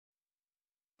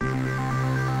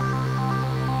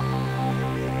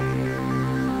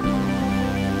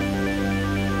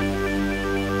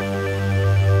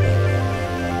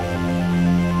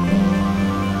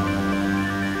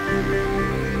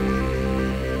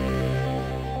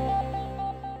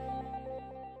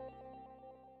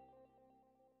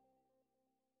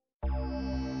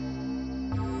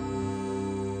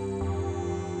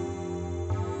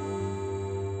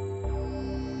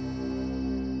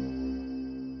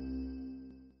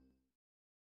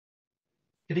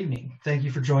Good evening. Thank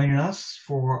you for joining us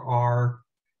for our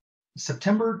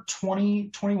September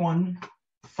 2021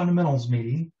 fundamentals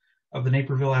meeting of the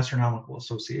Naperville Astronomical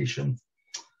Association.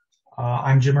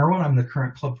 I'm Jim Irwin. I'm the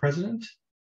current club president.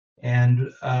 And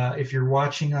if you're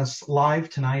watching us live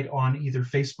tonight on either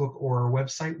Facebook or our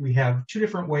website, we have two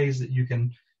different ways that you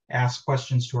can ask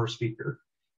questions to our speaker.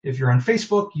 If you're on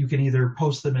Facebook, you can either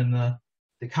post them in the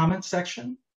comments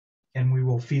section, and we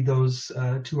will feed those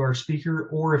to our speaker,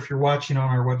 or if you're watching on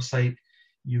our website,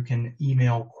 you can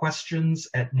email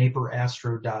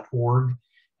questions@naperastro.org,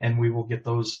 and we will get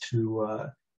those to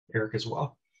Eric as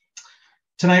well.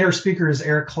 Tonight, our speaker is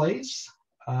Eric Claeys.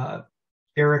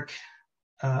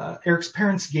 Eric's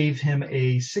parents gave him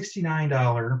a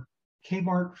 $69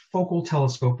 Kmart focal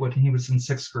telescope when he was in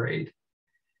 6th grade.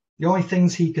 The only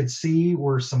things he could see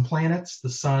were some planets, the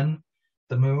sun,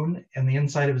 the moon, and the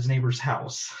inside of his neighbor's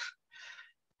house.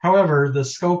 However, the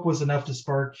scope was enough to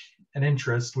spark an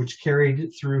interest which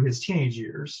carried through his teenage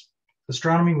years.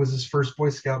 Astronomy was his first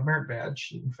Boy Scout merit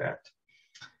badge, in fact,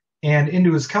 and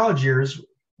into his college years,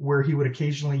 where he would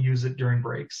occasionally use it during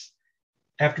breaks.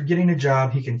 After getting a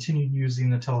job, he continued using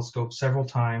the telescope several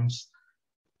times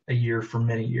a year for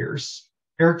many years.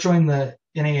 Eric joined the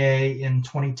NAA in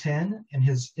 2010, and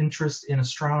his interest in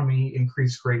astronomy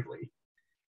increased greatly.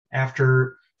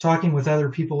 After talking with other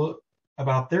people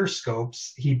about their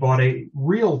scopes, he bought a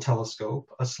real telescope,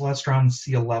 a Celestron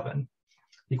C11.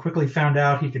 He quickly found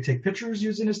out he could take pictures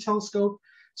using his telescope,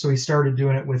 so he started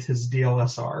doing it with his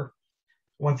DLSR.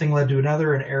 One thing led to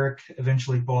another, and Eric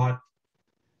eventually bought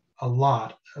a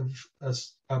lot in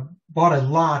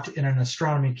an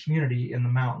astronomy community in the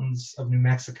mountains of New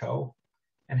Mexico,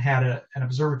 and had an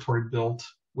observatory built,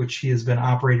 which he has been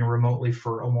operating remotely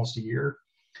for almost a year.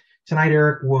 Tonight,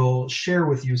 Eric will share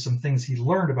with you some things he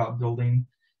learned about building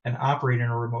and operating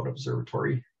a remote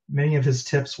observatory. Many of his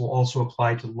tips will also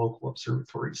apply to local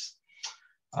observatories.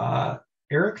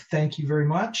 Eric, thank you very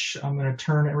much. I'm going to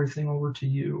turn everything over to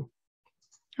you.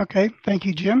 Okay, thank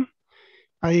you, Jim.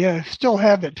 I still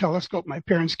have that telescope my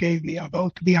parents gave me, although,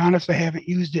 to be honest, I haven't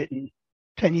used it in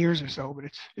 10 years or so, but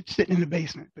it's sitting in the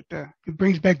basement, but it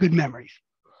brings back good memories.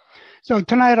 So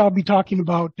tonight I'll be talking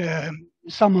about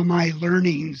some of my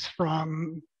learnings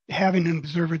from having an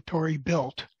observatory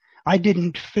built. I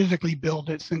didn't physically build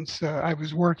it since I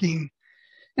was working,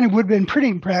 and it would have been pretty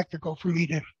impractical for me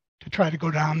to try to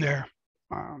go down there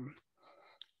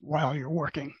while you're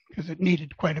working, because it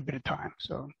needed quite a bit of time.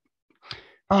 So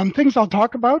things I'll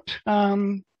talk about,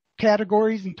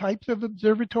 categories and types of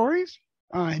observatories,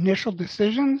 initial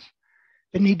decisions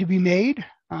that need to be made,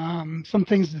 some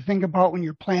things to think about when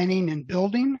you're planning and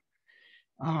building,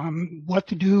 what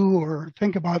to do or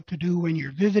think about to do when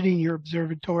you're visiting your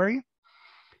observatory,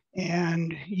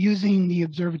 and using the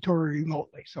observatory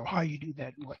remotely, so how you do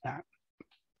that and whatnot.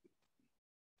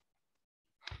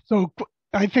 So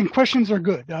I think questions are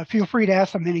good. Feel free to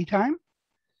ask them anytime.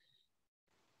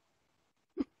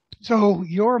 So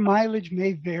your mileage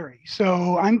may vary.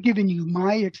 So I'm giving you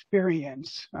my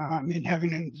experience in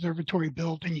having an observatory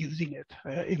built and using it.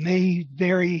 It may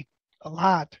vary a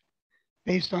lot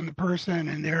based on the person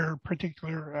and their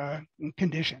particular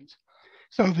conditions.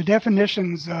 So the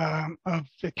definitions of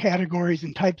the categories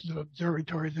and types of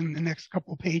observatories in the next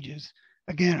couple of pages,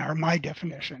 again, are my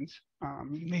definitions.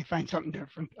 You may find something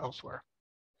different elsewhere.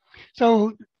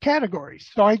 So categories.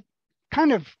 So I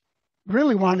kind of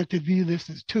really wanted to view this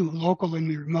as two, local and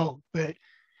remote, but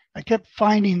I kept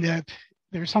finding that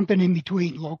there's something in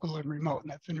between local and remote, and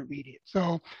that's intermediate.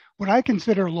 So what I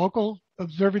consider a local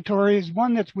observatory is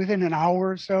one that's within an hour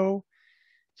or so.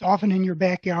 It's often in your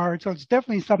backyard, so it's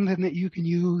definitely something that you can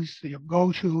use,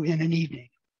 go to in an evening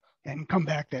and come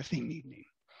back that same evening.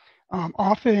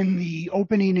 Often the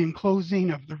opening and closing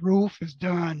of the roof is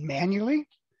done manually.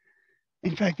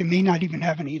 In fact, it may not even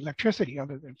have any electricity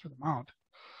other than for the mount.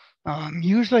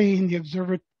 Usually in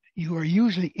the you are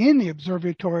usually in the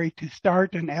observatory to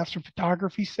start an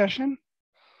astrophotography session,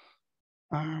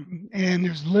 and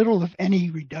there's little, if any,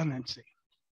 redundancy.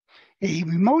 A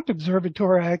remote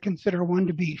observatory, I consider one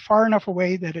to be far enough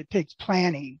away that it takes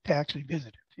planning to actually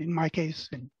visit it. In my case,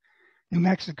 in New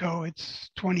Mexico, it's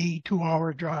a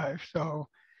 22-hour drive, so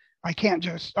I can't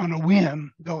just on a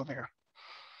whim go there.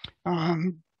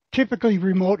 Typically,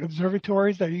 remote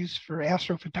observatories are used for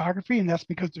astrophotography, and that's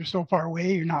because they're so far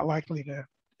away, you're not likely to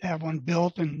have one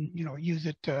built and use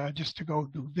it just to go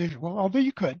do visual, although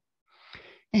you could.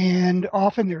 And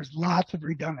often there's lots of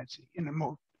redundancy in a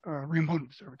remote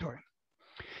observatory.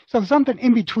 So something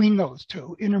in between those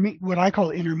two, what I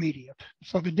call intermediate.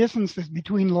 So the distance is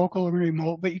between local and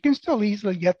remote, but you can still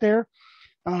easily get there,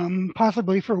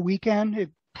 possibly for a weekend. It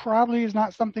probably is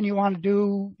not something you want to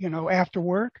do, after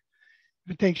work.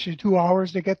 If it takes you 2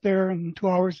 hours to get there and 2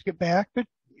 hours to get back, but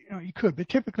you could, but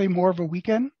typically more of a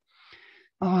weekend.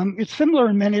 It's similar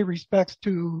in many respects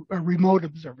to a remote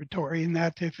observatory in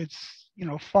that if it's,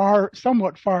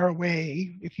 somewhat far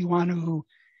away, if you want to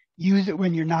use it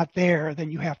when you're not there,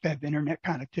 then you have to have internet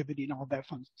connectivity and all that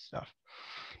fun stuff.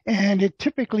 And it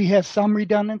typically has some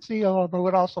redundancy, although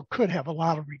it also could have a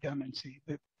lot of redundancy.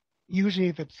 But usually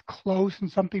if it's close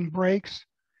and something breaks,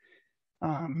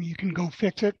 you can go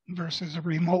fix it versus a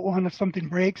remote one. If something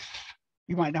breaks,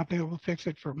 you might not be able to fix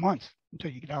it for months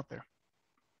until you get out there.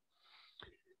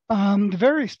 The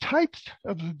various types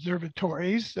of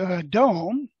observatories,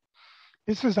 dome,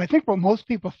 this is, I think, what most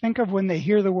people think of when they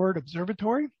hear the word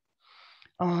observatory.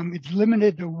 It's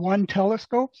limited to one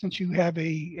telescope since you have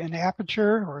an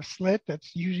aperture or a slit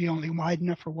that's usually only wide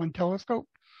enough for one telescope.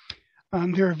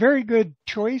 They're a very good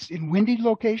choice in windy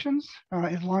locations,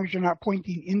 as long as you're not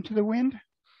pointing into the wind.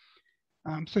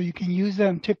 So you can use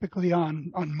them typically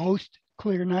on most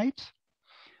clear nights.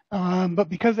 But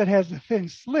because it has a thin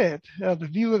slit, the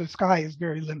view of the sky is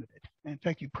very limited. In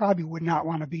fact, you probably would not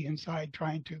want to be inside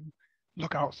trying to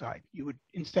look outside. You would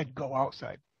instead go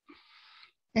outside.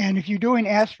 And if you're doing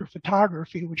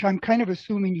astrophotography, which I'm kind of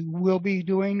assuming you will be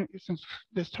doing since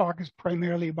this talk is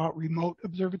primarily about remote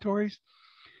observatories,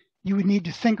 you would need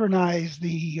to synchronize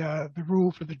the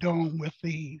roof or the dome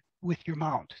with your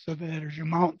mount, so that as your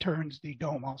mount turns, the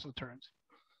dome also turns.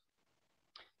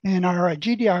 And our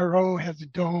GDRO has a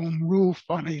dome roof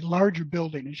on a larger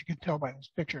building, as you can tell by this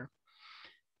picture.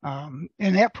 And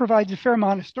that provides a fair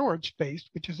amount of storage space,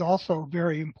 which is also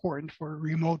very important for a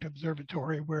remote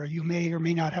observatory where you may or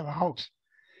may not have a house.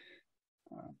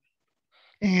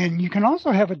 And you can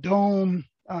also have a dome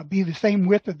be the same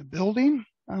width of the building.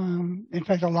 In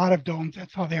fact, a lot of domes,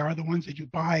 that's how they are. The ones that you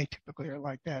buy typically are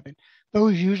like that. And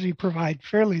those usually provide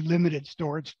fairly limited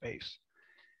storage space.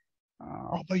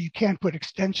 Although you can put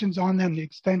extensions on them, the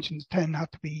extensions tend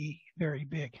not to be very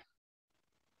big.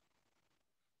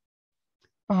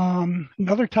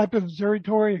 Another type of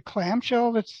observatory, a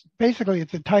clamshell, it's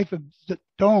a type of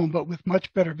dome, but with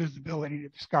much better visibility to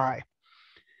the sky.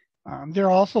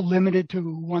 They're also limited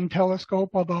to one telescope,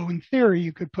 although in theory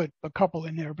you could put a couple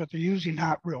in there, but they're usually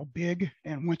not real big.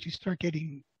 And once you start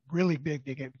getting really big,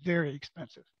 they get very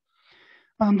expensive.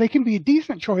 They can be a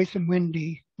decent choice in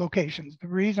windy locations. The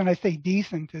reason I say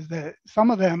decent is that some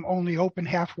of them only open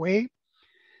halfway.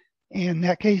 In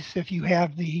that case, if you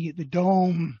have the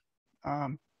dome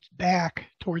back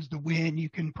towards the wind, you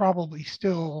can probably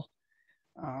still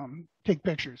take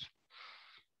pictures.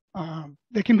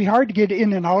 They can be hard to get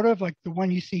in and out of, like the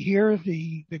one you see here.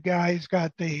 The guy's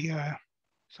got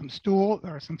some stool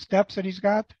or some steps that he's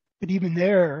got, but even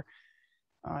there,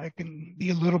 it can be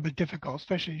a little bit difficult,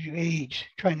 especially as you age,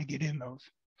 trying to get in those.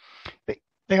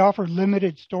 They offer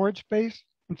limited storage space.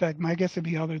 In fact, my guess would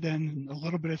be other than a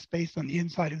little bit of space on the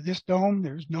inside of this dome,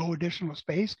 there's no additional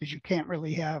space because you can't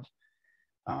really have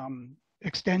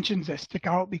extensions that stick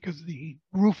out because the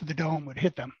roof of the dome would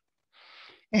hit them.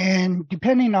 And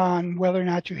depending on whether or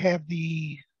not you have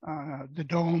the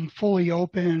dome fully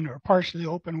open or partially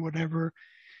open, whatever,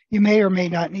 you may or may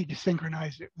not need to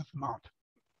synchronize it with the mount.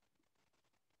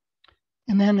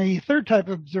 And then the third type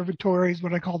of observatory is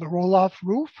what I call the roll-off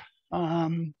roof.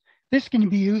 This can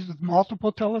be used with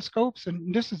multiple telescopes,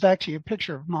 and this is actually a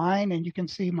picture of mine, and you can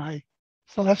see my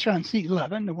Celestron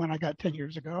C11, the one I got 10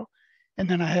 years ago, and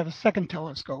then I have a second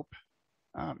telescope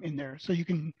in there. So you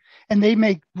can, and they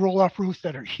make roll-off roofs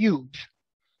that are huge,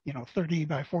 30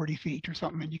 by 40 feet or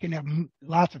something, and you can have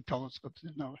lots of telescopes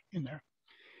in there.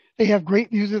 They have great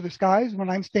views of the skies. When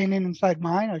I'm standing inside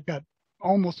mine, I've got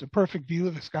almost a perfect view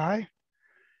of the sky.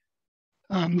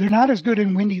 They're not as good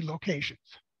in windy locations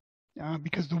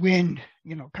because the wind,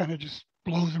 kind of just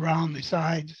blows around the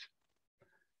sides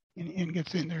and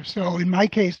gets in there. So in my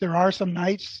case, there are some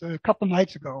nights, a couple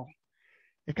nights ago,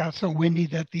 it got so windy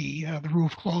that the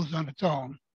roof closed on its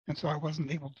own. And so I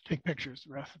wasn't able to take pictures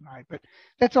the rest of the night, but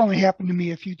that's only happened to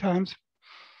me a few times.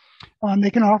 They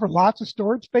can offer lots of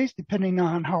storage space depending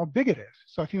on how big it is.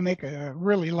 So if you make a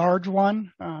really large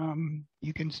one,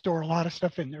 you can store a lot of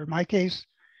stuff in there. In my case,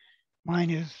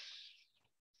 mine is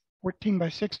 14 by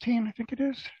 16, I think it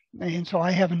is. And so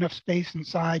I have enough space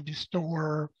inside to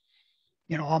store,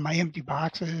 all my empty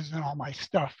boxes and all my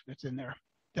stuff that's in there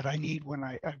that I need when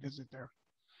I visit there.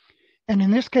 And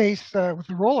in this case, with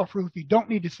the roll-off roof, you don't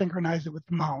need to synchronize it with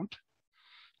the mount.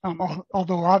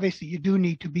 Although obviously you do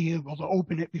need to be able to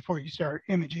open it before you start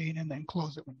imaging and then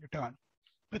close it when you're done.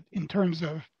 But in terms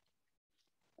of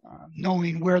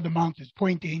knowing where the mount is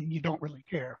pointing, you don't really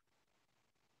care.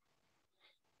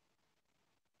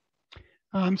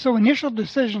 So initial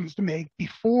decisions to make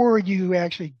before you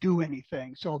actually do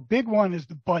anything. So a big one is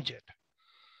the budget,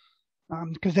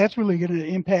 because that's really going to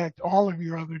impact all of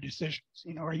your other decisions.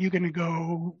 Are you going to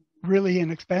go really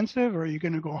inexpensive, or are you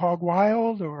going to go hog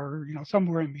wild, or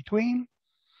somewhere in between?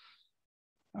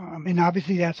 And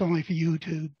obviously that's only for you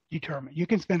to determine. You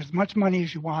can spend as much money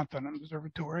as you want on an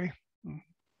observatory.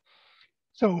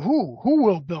 So who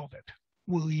will build it?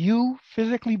 Will you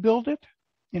physically build it?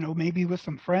 Maybe with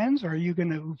some friends, or are you going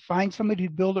to find somebody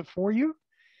to build it for you?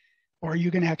 Or are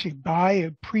you going to actually buy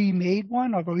a pre-made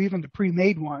one? Although even the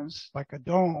pre-made ones, like a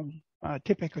dome,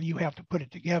 typically you have to put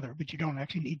it together, but you don't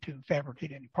actually need to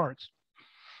fabricate any parts.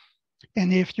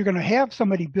 And if you're going to have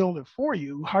somebody build it for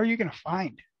you, how are you going to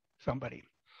find somebody?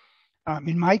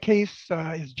 In my case,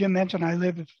 as Jim mentioned,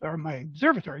 my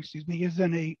observatory, is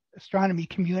in a astronomy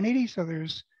community. So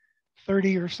there's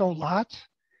 30 or so lots.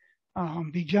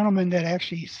 The gentleman that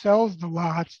actually sells the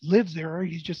lots lives there.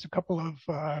 He's just a couple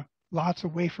of lots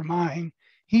away from mine.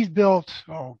 He's built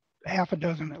half a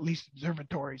dozen at least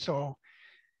observatories. So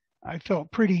I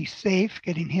felt pretty safe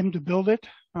getting him to build it.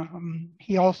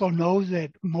 He also knows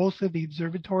that most of the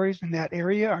observatories in that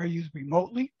area are used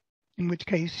remotely, in which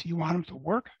case you want them to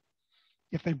work.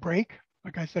 If they break,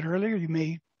 like I said earlier, you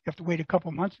may have to wait a couple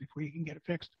months before you can get it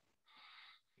fixed.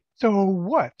 So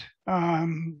what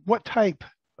type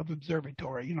of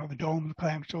observatory? The dome, the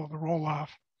clamshell, the roll-off.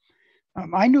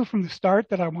 I knew from the start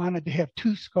that I wanted to have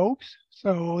 2 scopes,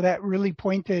 so that really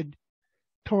pointed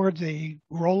towards a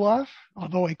roll-off,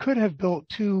 although I could have built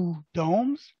 2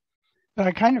 domes. But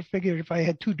I kind of figured if I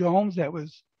had 2 domes, that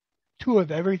was 2 of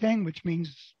everything, which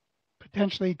means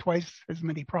potentially twice as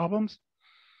many problems.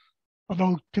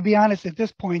 Although, to be honest, at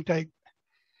this point,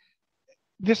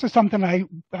 this is something I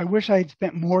wish I had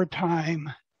spent more time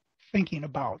thinking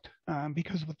about,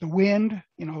 because with the wind,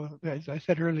 as I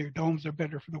said earlier, domes are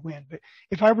better for the wind. But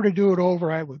if I were to do it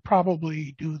over, I would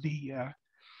probably do the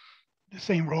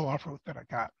same roll-off roof that I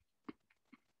got.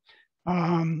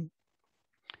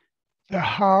 The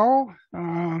how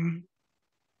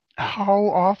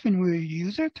often will you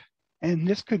use it? And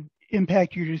this could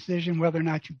impact your decision whether or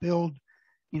not you build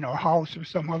a house or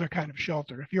some other kind of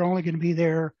shelter. If you're only going to be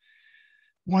there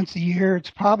once a year, it's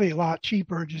probably a lot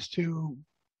cheaper just to,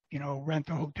 rent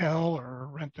a hotel or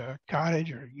rent a cottage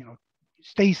or,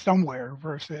 stay somewhere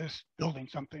versus building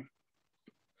something.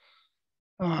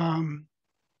 I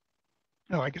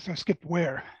guess I skipped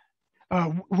where.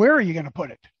 Where are you going to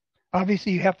put it?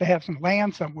 Obviously, you have to have some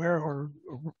land somewhere or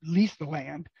lease the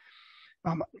land.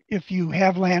 If you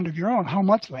have land of your own, how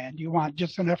much land? Do you want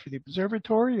just enough for the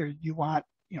observatory, or do you want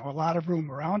a lot of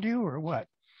room around you, or what?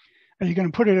 Are you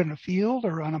going to put it in a field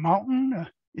or on a mountain?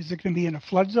 Is it going to be in a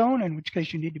flood zone, in which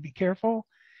case you need to be careful?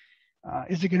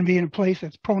 Is it going to be in a place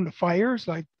that's prone to fires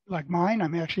like mine?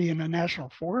 I'm actually in a national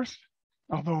forest,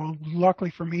 although luckily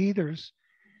for me, there's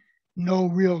no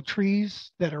real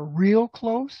trees that are real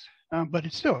close, but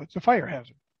it's a fire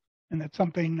hazard. And that's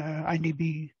something I need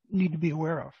to be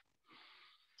aware of.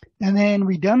 And then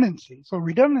redundancy. So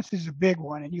redundancy is a big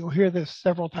one, and you'll hear this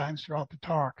several times throughout the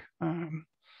talk.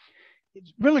 It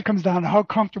really comes down to how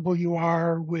comfortable you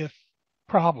are with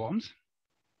problems,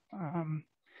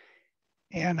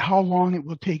 and how long it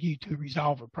will take you to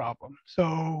resolve a problem.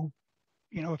 So,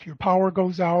 if your power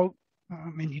goes out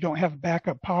and you don't have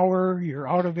backup power, you're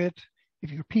out of it.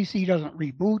 If your PC doesn't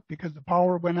reboot because the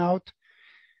power went out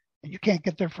and you can't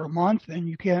get there for a month, then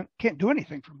you can't do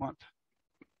anything for a month.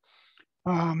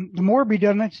 The more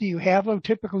redundancy you have, though,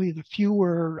 typically the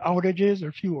fewer outages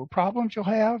or fewer problems you'll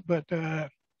have, but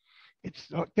it's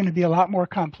going to be a lot more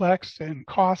complex and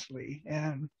costly.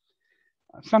 And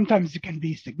sometimes it can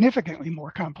be significantly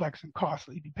more complex and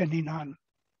costly depending on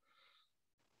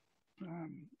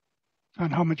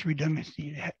how much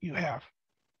redundancy you have.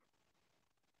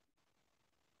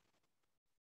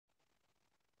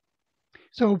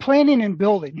 So planning and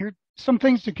building, some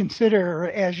things to consider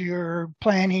as you're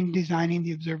planning, designing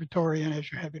the observatory, and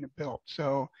as you're having it built.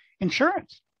 So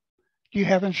insurance. Do you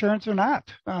have insurance or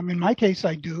not? In my case,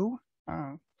 I do.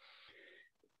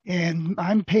 And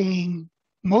I'm paying,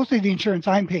 most of the insurance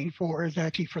I'm paying for is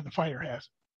actually for the fire hazard.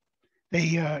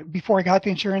 They, before I got the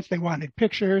insurance, they wanted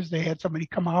pictures. They had somebody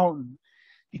come out and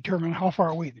determine how far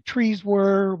away the trees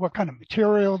were, what kind of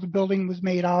material the building was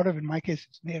made out of. In my case,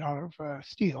 it's made out of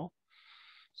steel.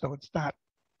 So it's not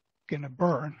going to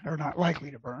burn, or not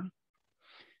likely to burn.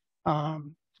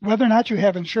 Whether or not you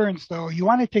have insurance, though, you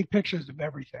want to take pictures of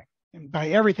everything. And by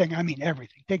everything, I mean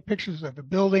everything. Take pictures of the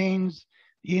buildings,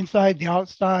 the inside, the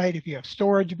outside. If you have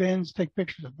storage bins, take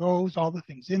pictures of those, all the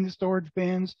things in the storage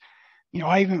bins.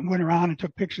 I even went around and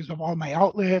took pictures of all my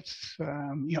outlets,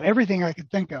 everything I could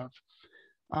think of.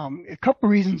 A couple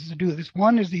of reasons to do this.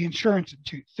 One is the insurance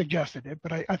suggested it,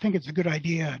 but I think it's a good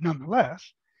idea nonetheless.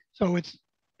 So it's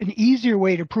an easier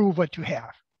way to prove what you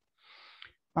have.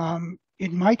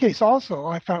 In my case also,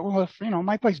 I thought, well, if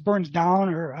my place burns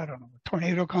down, or I don't know, a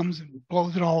tornado comes and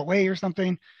blows it all away or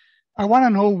something, I want to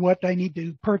know what I need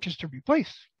to purchase to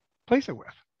replace it with.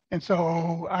 And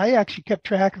so I actually kept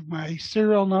track of my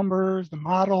serial numbers, the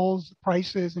models, the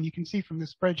prices, and you can see from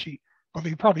this spreadsheet, although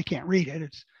you probably can't read it,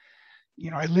 it's,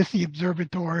 I list the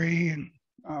observatory and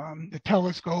the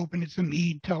telescope, and it's a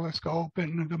Meade telescope,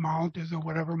 and the mount is a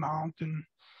whatever mount and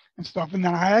stuff. And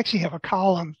then I actually have a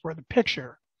column for the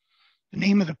picture, the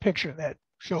name of the picture that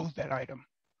shows that item.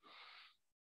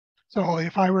 So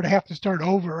if I were to have to start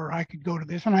over, I could go to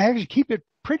this, and I actually keep it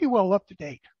pretty well up to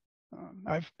date.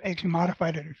 I've actually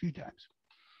modified it a few times.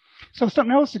 So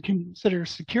something else to consider is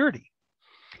security.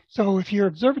 So if your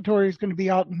observatory is going to be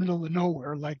out in the middle of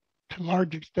nowhere, like to a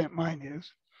large extent mine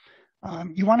is,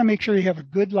 you want to make sure you have a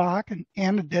good lock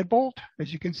and a deadbolt.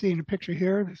 As you can see in the picture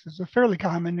here, this is a fairly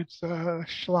common, it's a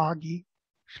Schlag,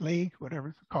 whatever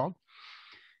it's called.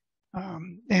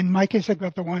 In my case, I've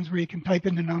got the ones where you can type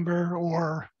in the number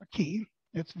or a key.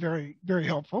 It's very, very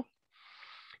helpful.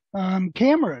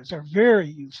 Cameras are very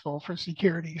useful for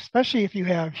security, especially if you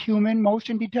have human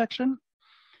motion detection.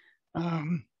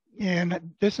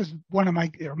 And this is one of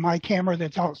my camera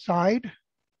that's outside,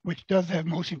 which does have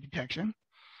motion detection.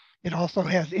 It also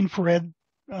has infrared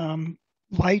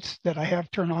lights that I have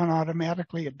turned on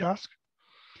automatically at dusk.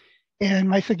 And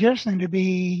my suggestion would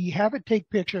be have it take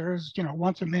pictures,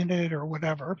 once a minute or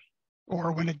whatever,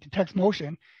 or when it detects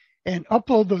motion, and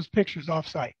upload those pictures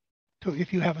offsite. So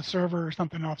if you have a server or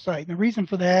something offsite. And the reason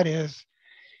for that is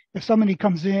if somebody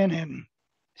comes in and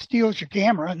steals your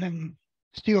camera and then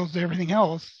steals everything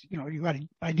else, you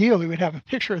ideally would have a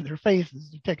picture of their face as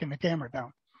they're taking the camera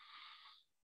down.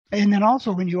 And then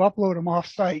also when you upload them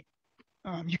offsite,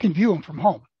 you can view them from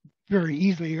home very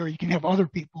easily, or you can have other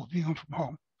people view them from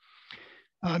home.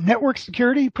 Network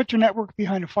security, put your network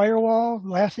behind a firewall. The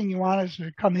last thing you want is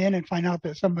to come in and find out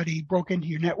that somebody broke into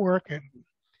your network and,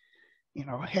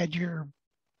 had your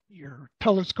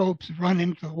telescopes run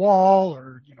into the wall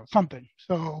or, something.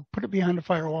 So put it behind a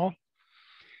firewall.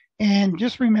 And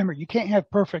just remember, you can't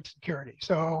have perfect security.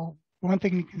 So one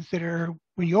thing to consider,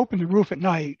 when you open the roof at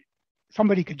night,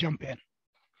 somebody could jump in.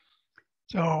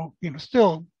 So,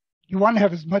 still, you want to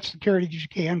have as much security as you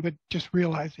can, but just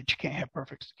realize that you can't have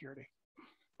perfect security.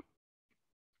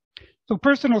 So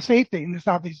personal safety, and this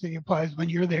obviously applies when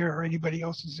you're there or anybody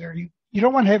else is there. You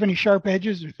don't want to have any sharp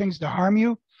edges or things to harm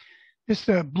you. This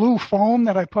blue foam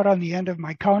that I put on the end of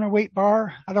my counterweight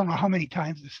bar, I don't know how many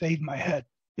times it saved my head.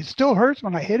 It still hurts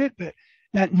when I hit it, but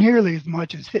not nearly as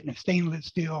much as hitting a stainless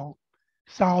steel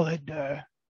solid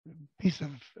piece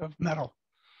of metal.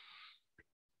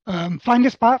 Find a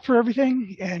spot for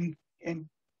everything and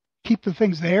keep the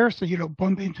things there so you don't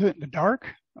bump into it in the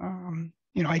dark.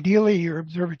 Ideally your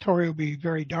observatory will be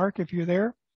very dark if you're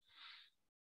there.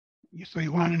 So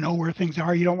you want to know where things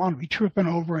are. You don't want to be tripping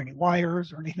over any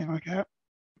wires or anything like that.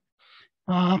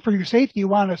 For your safety, you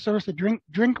want a source of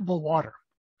drinkable water.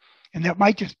 And that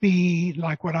might just be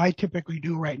like what I typically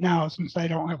do right now, since I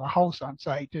don't have a house on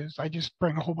site, is I just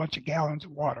bring a whole bunch of gallons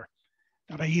of water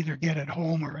that I either get at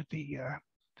home or at the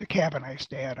cabin I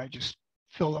stay at. I just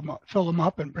fill them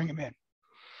up and bring them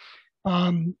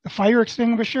in. The fire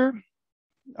extinguisher,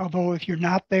 although if you're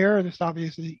not there, this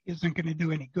obviously isn't going to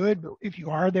do any good, but if you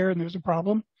are there and there's a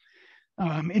problem,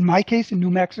 in my case in New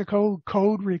Mexico,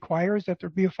 code requires that there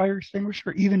be a fire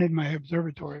extinguisher, even in my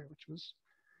observatory, which was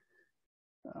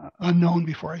unknown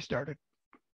before I started.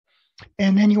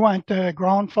 And then you want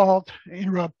ground fault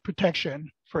interrupt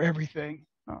protection for everything.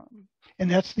 And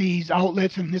that's these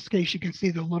outlets. In this case, you can see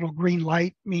the little green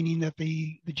light, meaning that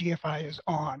the GFI is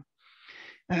on.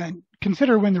 And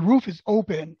consider when the roof is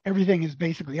open, everything is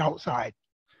basically outside.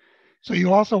 So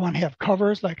you also want to have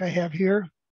covers like I have here.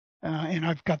 And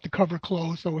I've got the cover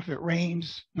closed, so if it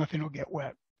rains, nothing will get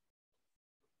wet.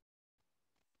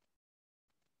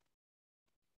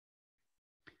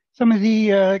 Some of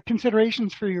the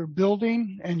considerations for your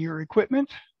building and your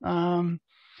equipment.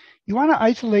 You want to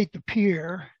isolate the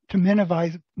pier to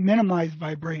minimize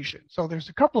vibration. So there's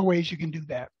a couple of ways you can do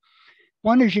that.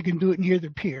 One is you can do it near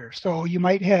the pier. So you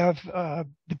might have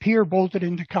the pier bolted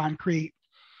into concrete,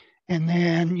 and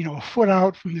then a foot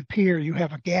out from the pier, you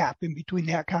have a gap in between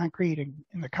that concrete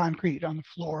and the concrete on the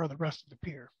floor of the rest of the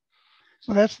pier.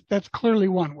 So that's clearly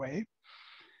one way.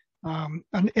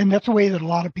 And that's a way that a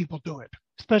lot of people do it,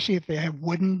 especially if they have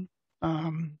wooden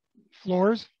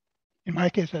floors. In my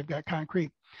case, I've got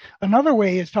concrete. Another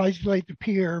way is to isolate the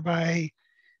pier by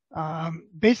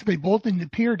basically bolting the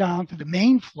pier down to the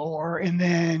main floor, and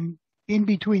then in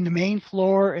between the main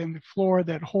floor and the floor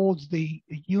that holds the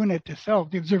unit itself,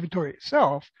 the observatory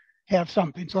itself, have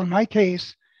something. So in my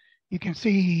case, you can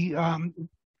see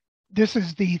this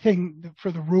is the thing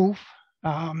for the roof.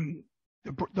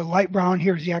 The light brown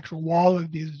here is the actual wall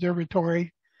of the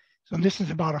observatory. So this is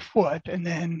about a foot. And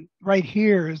then right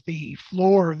here is the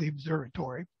floor of the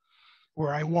observatory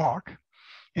where I walk.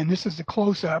 And this is a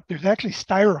close-up. There's actually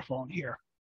styrofoam here,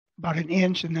 about an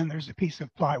inch, and then there's a piece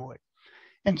of plywood.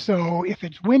 And so if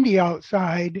it's windy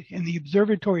outside and the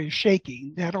observatory is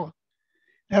shaking, that'll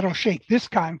shake this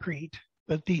concrete,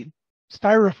 but the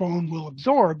styrofoam will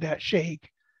absorb that shake,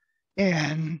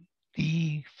 and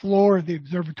the floor of the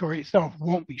observatory itself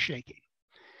won't be shaking.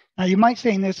 Now, you might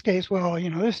say in this case, well, you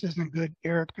know, this isn't good,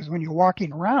 Eric, because when you're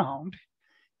walking around,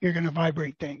 you're going to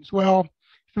vibrate things. Well,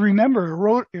 if you remember,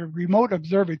 a remote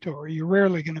observatory, you're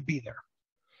rarely going to be there.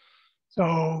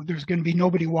 So there's going to be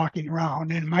nobody walking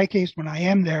around. And in my case, when I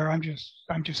am there, I'm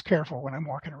just careful when I'm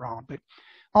walking around. But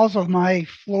also, my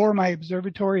floor, my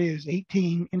observatory is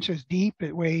 18 inches deep.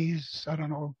 It weighs, I don't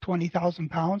know, 20,000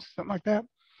 pounds, something like that.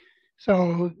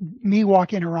 So me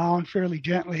walking around fairly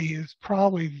gently is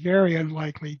probably very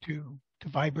unlikely to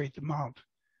vibrate the mount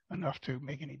enough to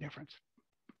make any difference.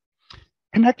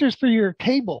 Connectors for your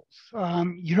cables,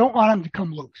 you don't want them to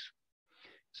come loose.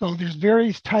 So there's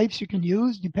various types you can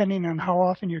use depending on how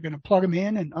often you're going to plug them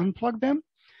in and unplug them.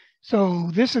 So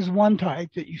this is one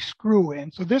type that you screw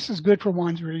in. So this is good for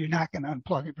ones where you're not going to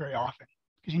unplug it very often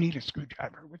because you need a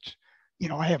screwdriver, which, you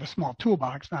know, I have a small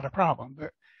toolbox, not a problem.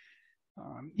 But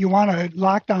you want to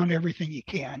lock down everything you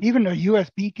can. Even a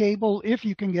USB cable, if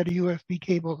you can get a USB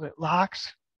cable that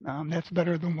locks, that's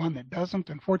better than one that doesn't.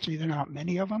 Unfortunately, there are not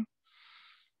many of them.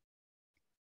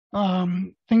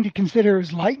 Thing to consider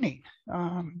is lightning.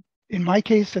 In my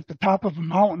case, at the top of a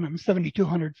mountain, I'm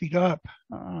 7,200 feet up.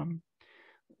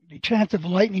 The chance of a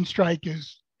lightning strike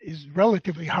is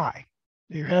relatively high.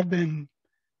 There have been,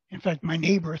 in fact, my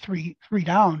neighbor three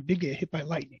down did get hit by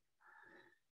lightning.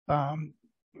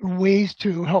 Ways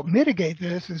to help mitigate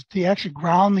this is to actually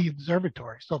ground the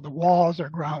observatory. So the walls are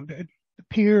grounded, the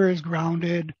pier is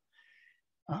grounded.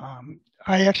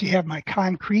 I actually have my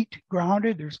concrete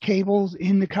grounded. There's cables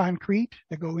in the concrete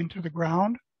that go into the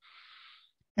ground.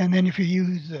 And then if you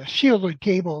use shielded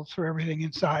cables for everything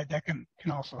inside, that can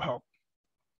also help.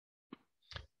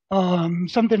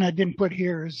 Something I didn't put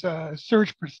here is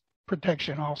surge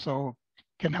protection also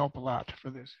can help a lot for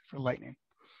this, for lightning.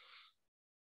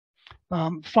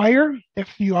 Fire,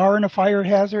 if you are in a fire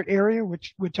hazard area,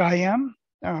 which I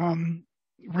am,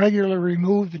 regularly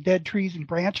remove the dead trees and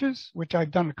branches, which I've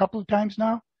done a couple of times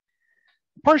now,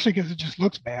 partially because it just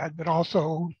looks bad, but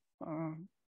also,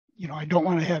 you know, I don't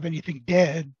want to have anything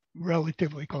dead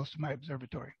relatively close to my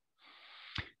observatory.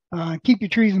 Keep your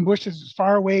trees and bushes as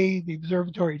far away. The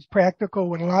observatory is practical.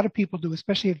 What a lot of people do,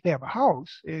 especially if they have a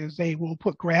house, is they will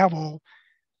put gravel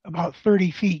about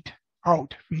 30 feet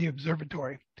out from the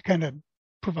observatory to kind of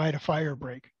provide a fire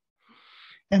break.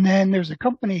 And then there's a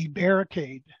company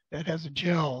barricade that has a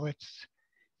gel. It's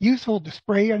useful to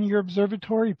spray on your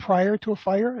observatory prior to a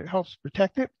fire. It helps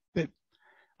protect it. But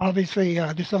obviously,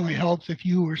 this only helps if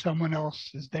you or someone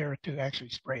else is there to actually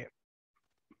spray it.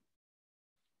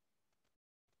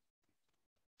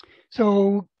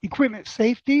 So equipment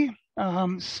safety,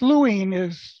 slewing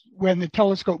is when the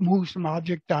telescope moves from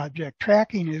object to object.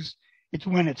 Tracking is it's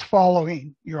when it's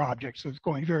following your object, so it's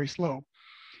going very slow.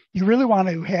 You really want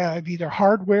to have either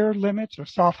hardware limits or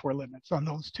software limits on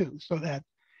those two, so that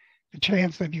the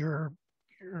chance of your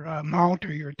mount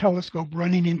or your telescope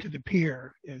running into the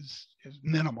pier is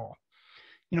minimal.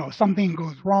 You know, if something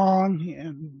goes wrong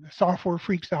and the software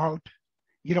freaks out,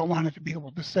 you don't want it to be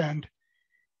able to send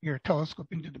your telescope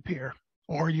into the pier.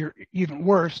 Or your even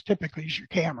worse, typically, is your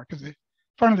camera, because the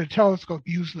front of the telescope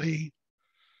usually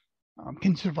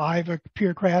can survive a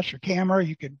pier crash. Your camera,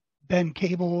 you could bend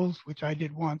cables, which I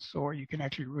did once, or you can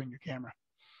actually ruin your camera.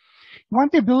 You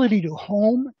want the ability to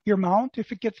home your mount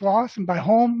if it gets lost, and by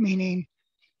home meaning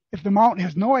if the mount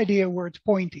has no idea where it's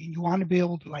pointing, you want to be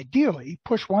able to ideally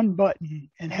push one button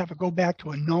and have it go back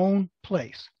to a known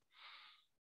place.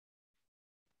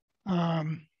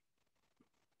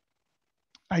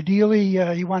 Ideally,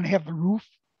 you want to have the roof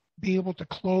be able to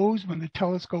close when the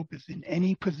telescope is in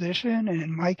any position. And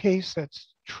in my case,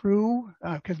 that's true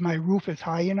because my roof is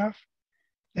high enough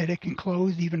that it can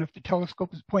close even if the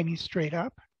telescope is pointing straight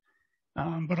up.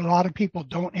 But a lot of people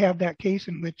don't have that case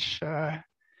in which,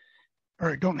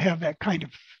 or don't have that kind of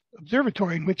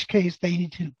observatory, in which case they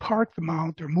need to park the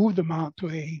mount or move the mount to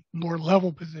a more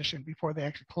level position before they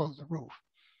actually close the roof.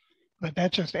 but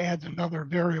that just adds another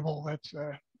variable that's,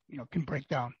 can break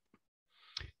down.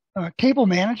 Cable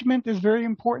management is very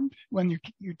important. When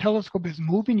your telescope is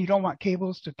moving, you don't want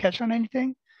cables to catch on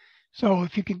anything. So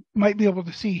if you might be able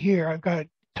to see here, I've got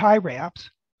tie wraps.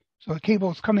 So the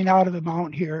cables coming out of the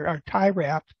mount here are tie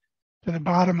wrapped to the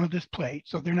bottom of this plate,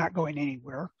 so they're not going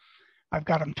anywhere. I've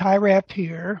got them tie wrapped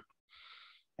here,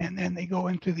 and then they go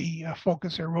into the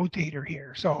focuser rotator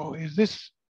here. So as this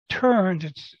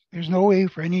turns, there's no way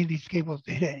for any of these cables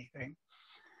to hit anything.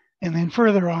 And then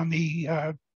further on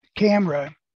the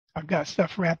camera, I've got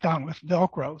stuff wrapped on with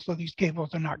Velcro, so these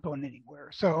cables are not going anywhere.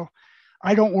 So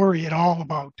I don't worry at all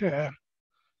about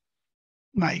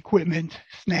my equipment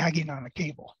snagging on a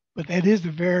cable, but that is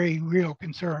a very real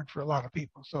concern for a lot of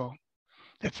people. So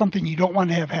that's something you don't want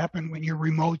to have happen when you're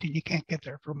remote and you can't get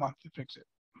there for a month to fix it.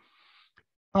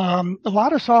 A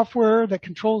lot of software that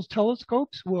controls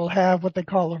telescopes will have what they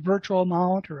call a virtual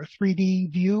mount or a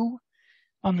 3D view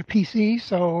on the PC.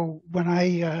 So when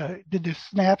I did this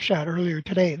snapshot earlier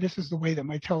today, this is the way that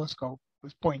my telescope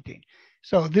was pointing.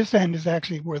 So this end is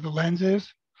actually where the lens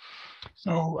is.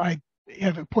 So I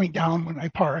have it point down when I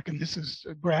park, and this is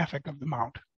a graphic of the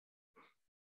mount.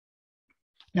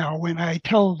 Now, when I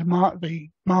tell the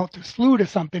mount to slew to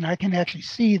something, I can actually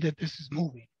see that this is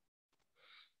moving.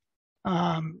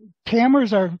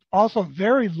 Cameras are also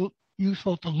very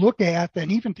useful to look at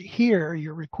and even to hear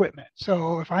your equipment.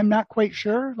 So if I'm not quite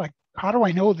sure, like, how do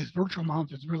I know this virtual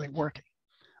mount is really working?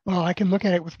 Well, I can look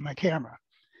at it with my camera.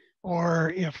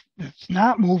 Or if it's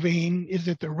not moving, is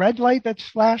it the red light that's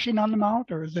flashing on the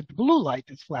mount, or is it the blue light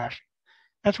that's flashing?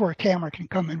 That's where a camera can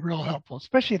come in real helpful,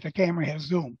 especially if the camera has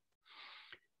zoom.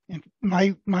 In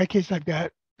my case, I've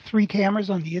got 3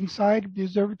 cameras on the inside of the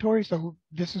observatory. So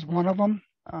this is one of them.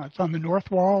 It's on the north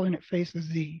wall, and it faces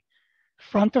the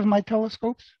front of my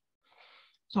telescopes.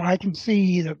 So I can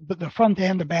see the front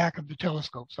and the back of the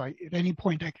telescope. So at any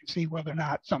point, I can see whether or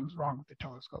not something's wrong with the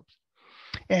telescopes.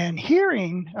 And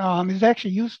hearing is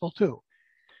actually useful too.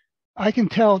 I can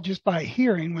tell just by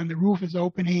hearing when the roof is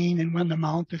opening and when the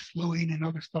mount is slewing and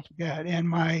other stuff like that. And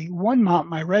my one mount,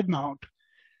 my red mount,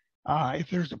 if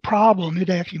there's a problem, it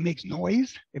actually makes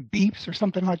noise. It beeps or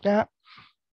something like that.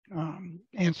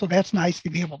 And so that's nice to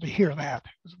be able to hear that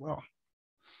as well.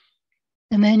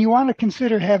 And then you want to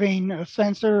consider having a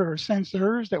sensor or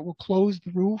sensors that will close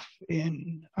the roof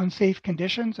in unsafe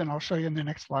conditions. And I'll show you in the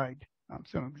next slide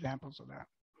some examples of that.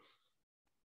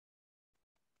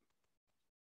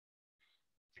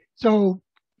 So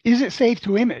is it safe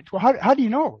to image? Well, how do you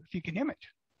know if you can image?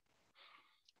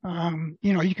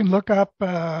 You can look up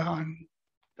on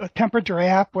a temperature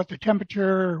app what the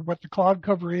temperature, what the cloud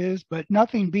cover is, but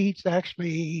nothing beats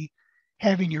actually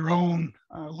having your own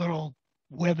little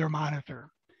weather monitor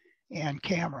and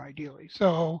camera, ideally.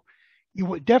 So you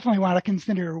would definitely want to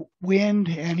consider wind,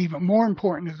 and even more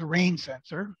important is a rain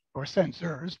sensor, or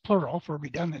sensors, plural, for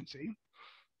redundancy.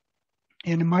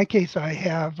 And in my case, I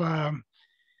have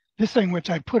this thing, which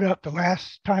I put up the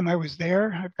last time I was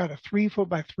there. I've got a 3 foot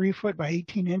by 3 foot by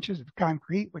 18 inches of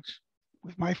concrete, which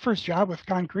was my first job with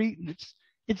concrete, and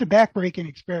it's a backbreaking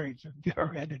experience if you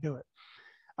ever had to do it.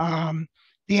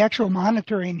 The actual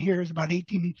monitoring here is about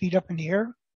 18 feet up in the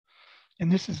air, and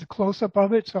this is a close-up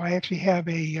of it. So I actually have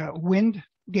a wind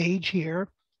gauge here,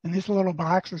 and this little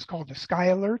box is called the Sky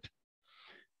Alert.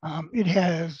 It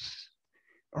has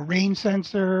a rain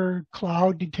sensor,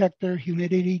 cloud detector,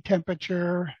 humidity,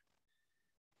 temperature,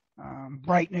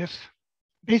 brightness,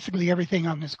 basically everything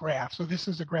on this graph. So this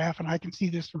is a graph, and I can see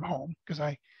this from home because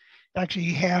I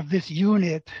actually have this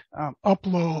unit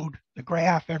upload the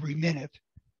graph every minute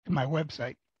to my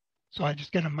website. So I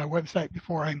just get on my website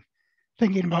before I'm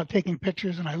thinking about taking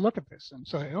pictures, and I look at this and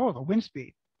say, oh, the wind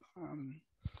speed.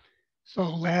 So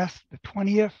the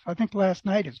 20th, I think last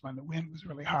night is when the wind was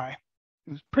really high.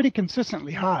 It was pretty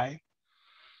consistently high.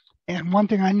 And one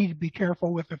thing I need to be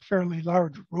careful with a fairly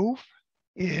large roof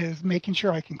is making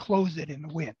sure I can close it in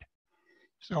the wind.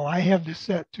 So I have this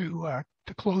set to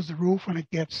close the roof when it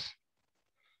gets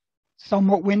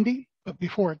somewhat windy, but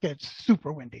before it gets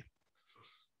super windy.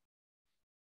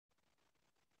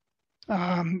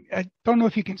 I don't know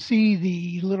if you can see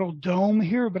the little dome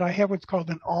here, but I have what's called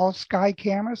an all sky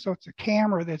camera. So it's a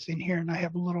camera that's in here, and I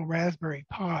have a little Raspberry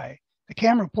Pi. The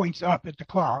camera points up at the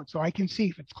cloud, so I can see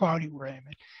if it's cloudy where I'm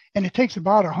at. And it takes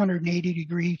about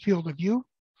 180-degree field of view.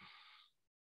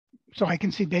 So I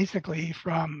can see basically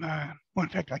from, well, in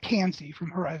fact, I can see from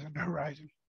horizon to horizon.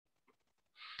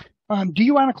 Do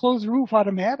you want to close the roof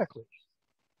automatically?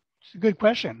 It's a good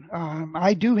question.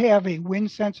 I do have a wind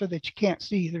sensor that you can't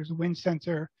see. There's a wind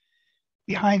sensor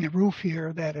behind the roof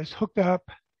here that is hooked up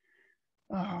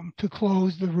to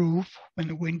close the roof when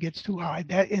the wind gets too high.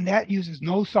 That uses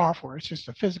no software. It's just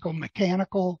a physical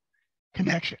mechanical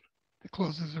connection that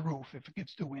closes the roof if it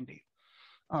gets too windy.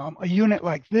 A unit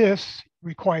like this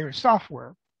requires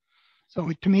software. So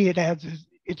to me,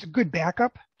 it's a good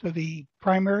backup to the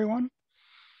primary one.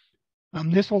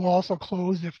 This will also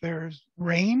close if there's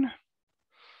rain.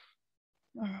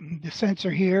 The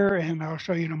sensor here, and I'll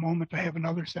show you in a moment, I have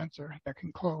another sensor that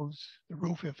can close the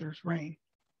roof if there's rain.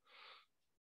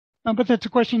 But that's a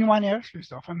question you want to ask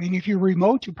yourself. I mean, if you're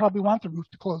remote, you probably want the roof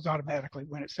to close automatically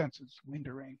when it senses wind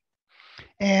or rain.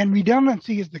 And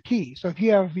redundancy is the key. So if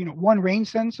you have, one rain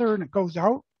sensor and it goes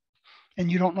out,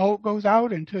 and you don't know it goes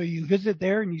out until you visit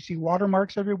there and you see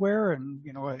watermarks everywhere and,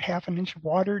 a half an inch of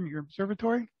water in your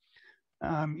observatory,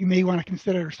 you may want to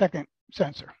consider a second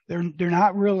sensor. They're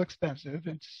not real expensive.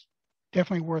 It's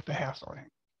definitely worth the hassle, I think.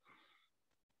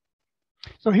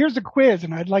 So here's a quiz,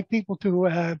 and I'd like people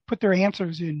to put their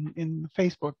answers in the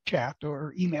Facebook chat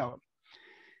or email them.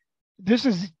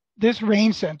 This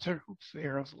rain sensor, oops, the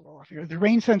arrow's a little off here. The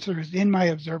rain sensor is in my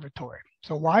observatory.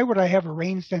 So why would I have a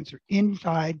rain sensor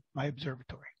inside my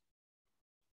observatory?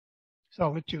 So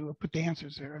I'll let you put the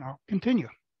answers there and I'll continue.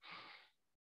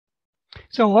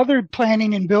 So other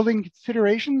planning and building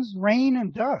considerations, rain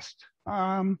and dust.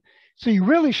 So you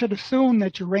really should assume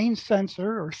that your rain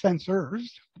sensor or sensors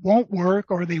won't work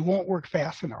or they won't work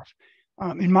fast enough.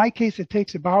 In my case, it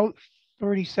takes about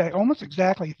 30 seconds, almost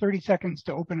exactly 30 seconds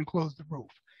to open and close the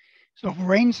roof. So if a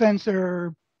rain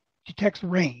sensor detects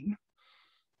rain,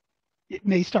 it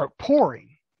may start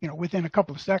pouring, within a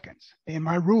couple of seconds. And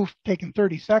my roof taking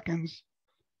 30 seconds,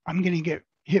 I'm going to get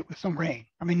hit with some rain.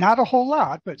 I mean, not a whole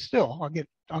lot, but still,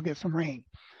 I'll get some rain.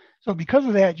 So because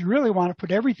of that, you really want to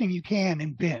put everything you can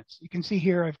in bins. You can see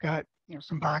here I've got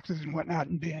some boxes and whatnot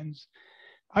in bins.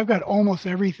 I've got almost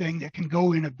everything that can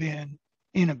go in a bin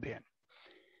and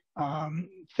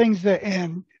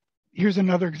here's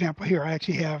another example here. I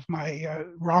actually have my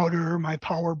router, my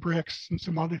power bricks, and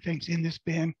some other things in this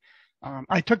bin.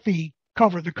 I took the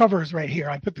cover is right here.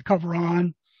 I put the cover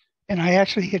on, and I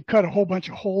actually had cut a whole bunch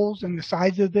of holes in the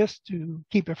sides of this to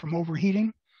keep it from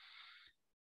overheating.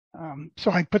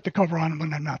 So I put the cover on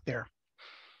when I'm not there.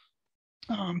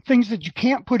 Things that you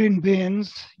can't put in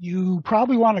bins, you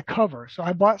probably want to cover. So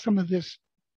I bought some of this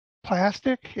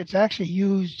plastic. It's actually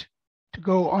used to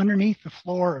go underneath the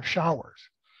floor of showers.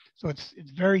 So it's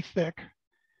very thick.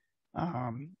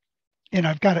 And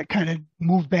I've got it kind of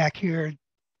moved back here.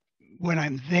 When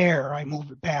I'm there, I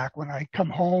move it back. When I come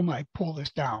home, I pull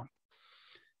this down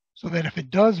so that if it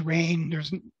does rain,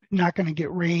 there's not going to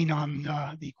get rain on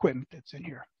the equipment that's in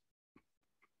here.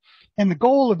 And the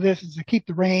goal of this is to keep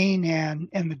the rain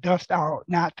and the dust out,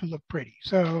 not to look pretty.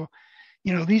 So,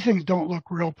 these things don't look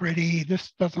real pretty.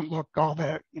 This doesn't look all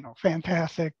that,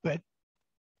 fantastic, but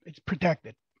it's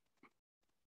protected.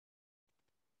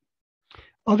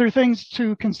 Other things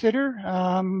to consider,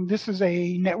 this is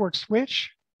a network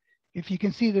switch. If you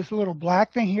can see this little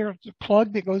black thing here, it's a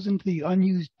plug that goes into the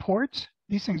unused ports.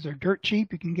 These things are dirt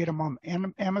cheap. You can get them on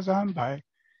Amazon by,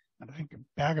 I think, a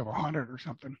bag of 100 or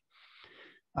something.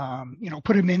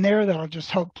 Put them in there. That'll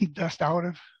just help keep dust out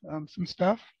of some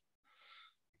stuff.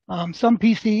 Some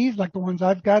PCs, like the ones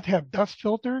I've got, have dust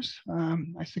filters.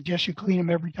 I suggest you clean them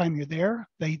every time you're there.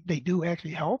 They do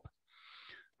actually help.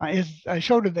 As I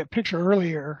showed you that picture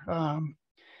earlier,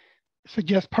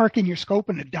 suggest parking your scope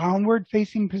in a downward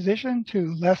facing position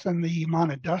to lessen the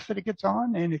amount of dust that it gets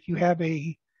on. And if you have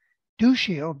a dew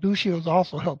shields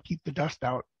also help keep the dust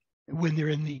out when they're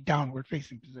in the downward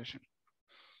facing position.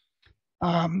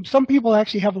 Some people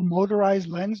actually have a motorized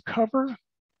lens cover.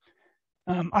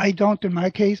 I don't in my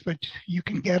case, but you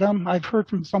can get them. I've heard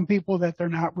from some people that they're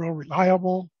not real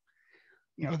reliable.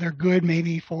 They're good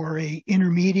maybe for a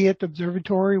intermediate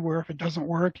observatory where if it doesn't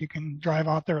work, you can drive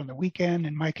out there on the weekend.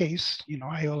 In my case,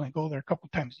 I only go there a couple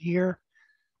times a year,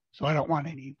 so I don't want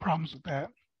any problems with that.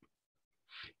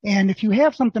 And if you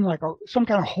have something like some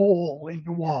kind of hole in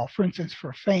the wall, for instance,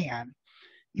 for a fan,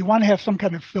 you want to have some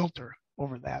kind of filter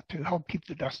over that to help keep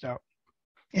the dust out.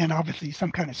 And obviously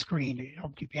some kind of screen to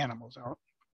help keep animals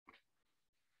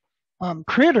out.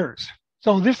 Critters.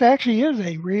 So this actually is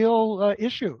a real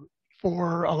issue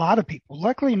for a lot of people.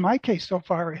 Luckily, in my case, so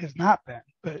far, it has not been.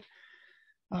 But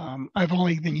I've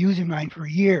only been using mine for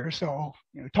a year. So,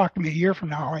 talk to me a year from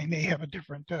now, I may have a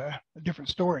different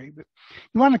story. But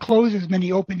you want to close as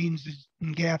many openings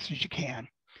and gaps as you can.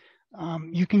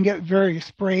 You can get various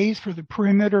sprays for the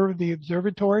perimeter of the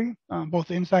observatory, both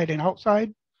inside and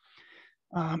outside.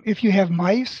 If you have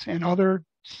mice and other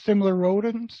similar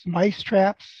rodents, mice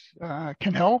traps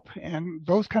can help, and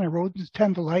those kind of rodents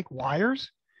tend to like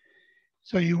wires.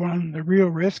 So you run the real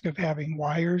risk of having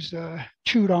wires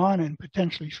chewed on and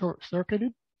potentially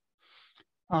short-circuited.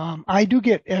 I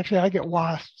get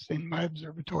wasps in my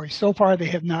observatory. So far, they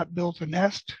have not built a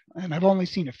nest, and I've only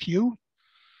seen a few.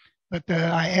 But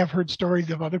I have heard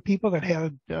stories of other people that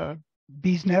had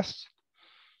bees' nests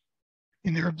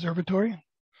in their observatory.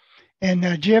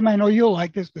 And Jim, I know you'll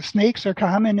like this. The snakes are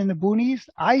common in the boonies.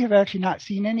 I have actually not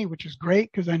seen any, which is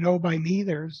great because I know by me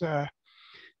there's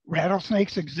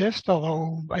rattlesnakes exist,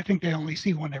 although I think they only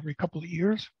see one every couple of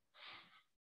years.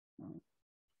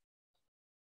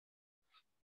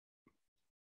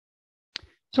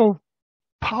 So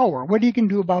power, what you can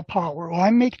do about power? Well,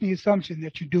 I'm making the assumption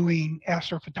that you're doing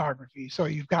astrophotography, so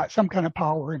you've got some kind of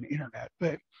power in the internet.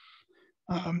 But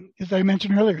as I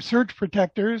mentioned earlier, surge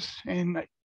protectors, and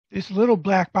this little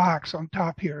black box on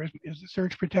top here is a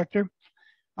surge protector.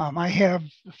 I have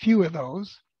a few of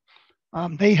those.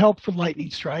 They help for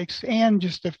lightning strikes, and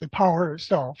just if the power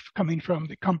itself coming from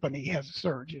the company has a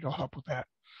surge, it'll help with that.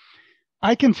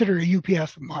 I consider a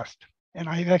UPS a must, and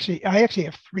I actually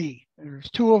have three. There's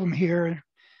two of them here.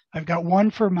 I've got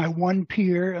one for my one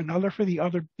pier, another for the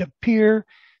pier,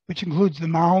 which includes the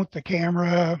mount, the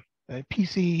camera, the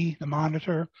PC, the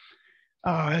monitor,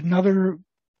 another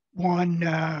one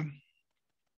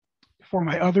for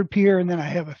my other pier, and then I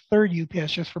have a third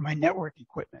UPS just for my network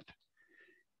equipment.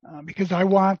 Because I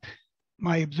want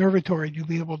my observatory to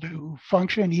be able to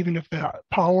function even if the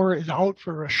power is out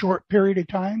for a short period of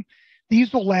time.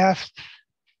 These will last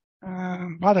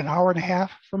about an hour and a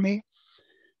half for me,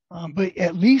 but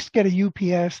at least get a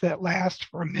UPS that lasts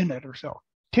for a minute or so.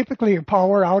 Typically, a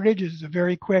power outage is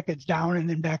very quick. It's down and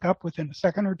then back up within a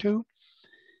second or two.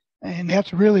 And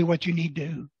that's really what you need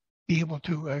to be able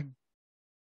to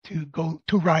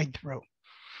ride through.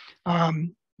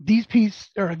 These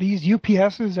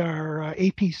UPSs are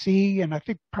APC, and I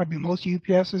think probably most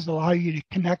UPSs allow you to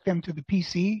connect them to the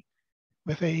PC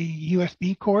with a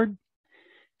USB cord.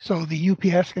 So the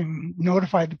UPS can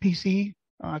notify the PC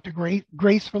to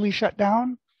gracefully shut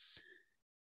down.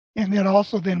 And that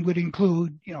also then would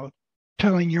include,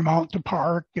 telling your mount to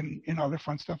park and other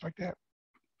fun stuff like that.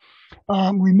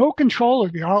 Remote control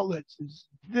of your outlets is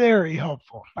very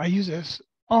helpful. I use this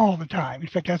all the time. In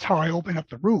fact, that's how I open up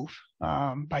the roof.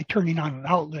 By turning on an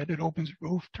outlet, it opens the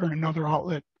roof, turn another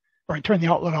outlet, or I turn the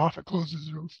outlet off, it closes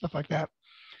the roof, stuff like that.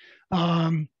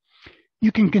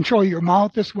 You can control your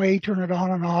mount this way, turn it on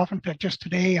and off. In fact, just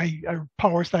today, I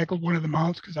power cycled one of the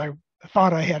mounts because I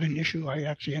thought I had an issue. I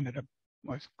actually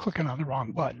was clicking on the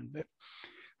wrong button. But,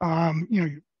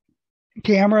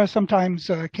 camera,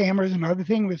 sometimes cameras and other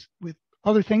things with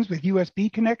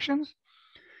USB connections.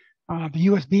 The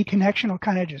USB connection will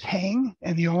kind of just hang,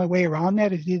 and the only way around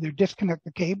that is either disconnect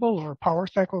the cable or power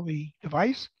cycle the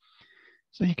device.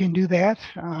 So you can do that.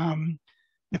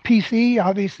 The PC,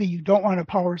 obviously, you don't want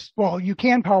to you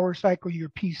can power cycle your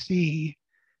PC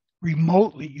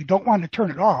remotely. You don't want to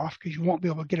turn it off because you won't be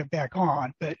able to get it back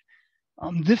on. But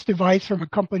this device from a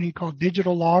company called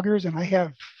Digital Loggers, and I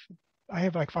have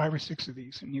like 5 or 6 of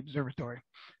these in the observatory.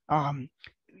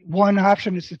 One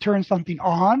option is to turn something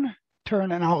on,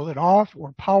 turn an outlet off,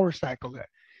 or power cycle it.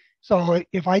 So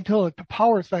if I tell it to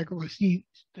power cycle the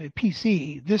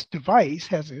PC, this device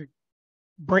has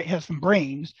some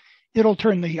brains. It'll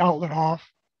turn the outlet off,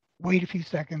 wait a few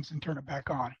seconds, and turn it back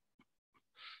on.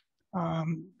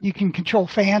 You can control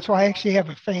fans. So I actually have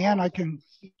a fan I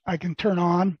can turn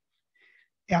on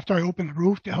after I open the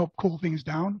roof to help cool things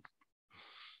down.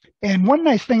 And one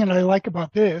nice thing that I like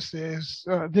about this is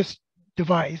this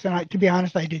device, and to be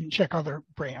honest, I didn't check other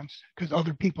brands because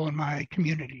other people in my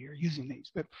community are using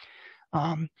these, but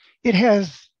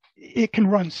it can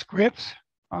run scripts.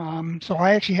 So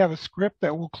I actually have a script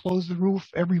that will close the roof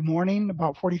every morning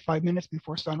about 45 minutes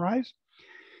before sunrise.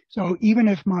 So even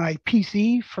if my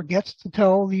PC forgets to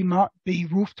tell the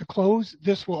roof to close,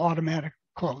 this will automatically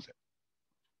close it.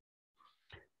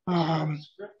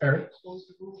 Eric? Close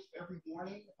the roof every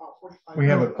morning about 45 we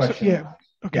have a question. So, yeah.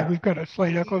 Okay, yeah. We've got a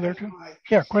slight echo there too.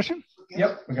 Yeah, question?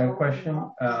 Yep, we got a question.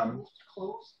 How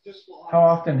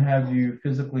often have you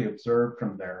physically observed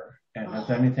from there, and has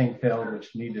anything failed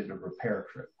which needed a repair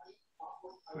trip?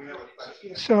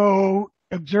 So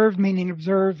observed meaning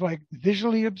observe like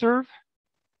visually observe?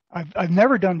 I've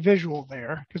never done visual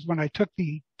there because when I took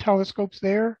the telescopes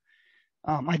there,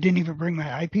 I didn't even bring my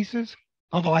eyepieces,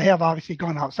 although I have obviously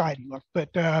gone outside and looked.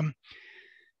 But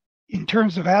in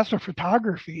terms of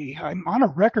astrophotography, I'm on a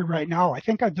record right now. I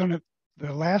think I've done it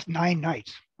the last 9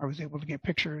 nights. I was able to get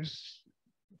pictures,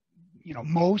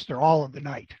 most or all of the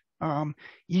night.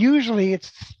 Usually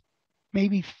it's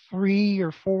maybe 3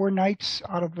 or 4 nights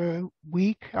out of a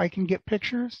week I can get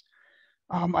pictures.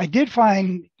 I did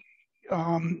find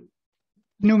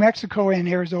New Mexico and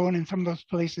Arizona and some of those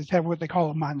places have what they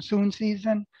call a monsoon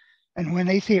season. And when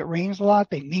they say it rains a lot,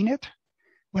 they mean it.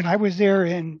 When I was there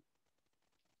in,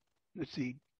 let's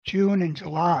see, June and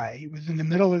July, it was in the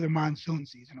middle of the monsoon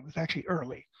season. It was actually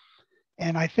early.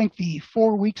 And I think the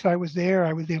 4 weeks I was there,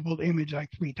 I was able to image like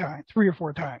 3 or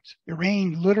 4 times. It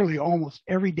rained literally almost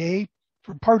every day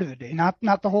for part of the day, not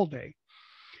the whole day.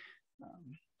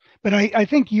 But I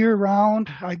think year round,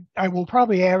 I will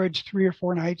probably average 3 or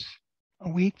 4 nights a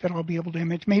week that I'll be able to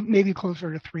image, maybe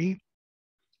closer to 3,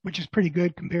 which is pretty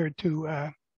good compared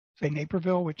to, say,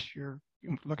 Naperville, which you're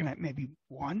looking at maybe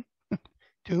 1,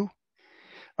 2.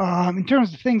 In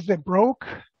terms of things that broke,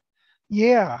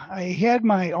 yeah, I had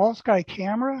my all-sky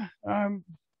camera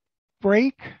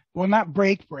break. Well, not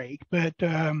break, but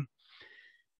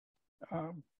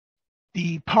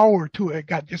the power to it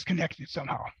got disconnected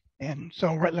somehow. And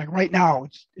so right now,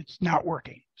 it's not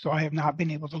working. So I have not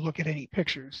been able to look at any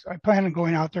pictures. I plan on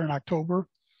going out there in October,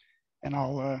 and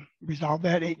I'll resolve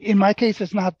that. In my case,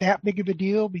 it's not that big of a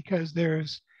deal because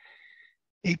there's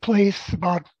a place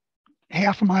about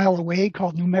half a mile away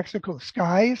called New Mexico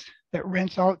Skies that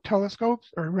rents out telescopes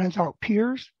or rents out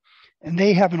piers, and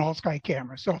they have an all-sky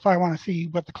camera. So if I want to see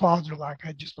what the clouds are like,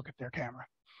 I just look at their camera.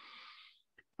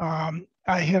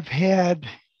 I have had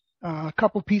a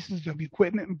couple pieces of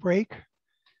equipment break.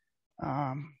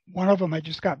 One of them I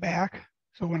just got back.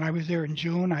 So when I was there in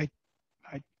June, I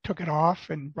took it off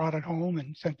and brought it home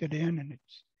and sent it in, and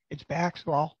it's back.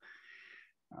 So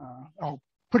I'll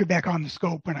put it back on the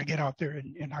scope when I get out there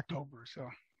in October. So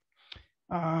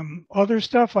other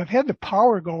stuff, I've had the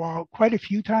power go out quite a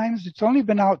few times. It's only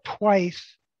been out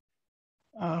twice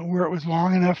where it was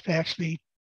long enough to actually,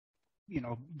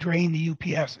 drain the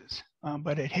UPSs.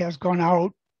 But it has gone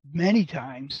out many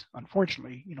times,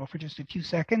 unfortunately, for just a few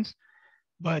seconds.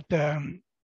 But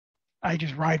I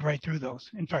just ride right through those.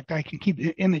 In fact, I can keep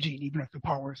imaging even if the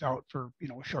power is out for,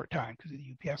 a short time because of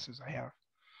the UPSs I have.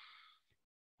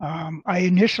 I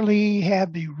initially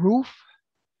had the roof.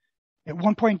 At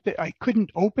one point, I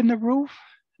couldn't open the roof.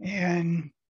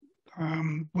 And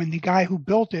when the guy who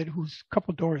built it, who's a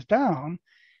couple doors down,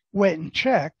 went and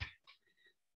checked,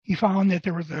 he found that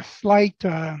there was a slight,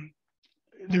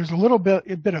 there's a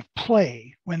bit of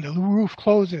play. When the roof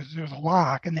closes, there's a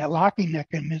lock, and that locking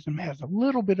mechanism has a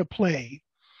little bit of play.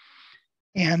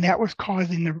 And that was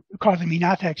causing me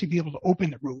not to actually be able to open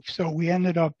the roof. So we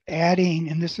ended up adding,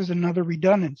 and this is another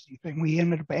redundancy thing, we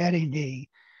ended up adding a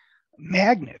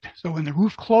magnet. So when the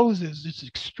roof closes, it's an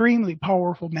extremely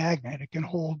powerful magnet. It can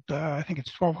hold, I think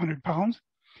it's 1,200 pounds,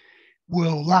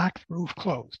 will lock the roof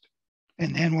closed.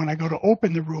 And then when I go to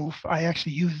open the roof, I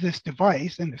actually use this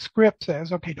device, and the script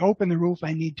says, okay, to open the roof,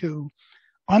 I need to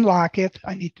unlock it,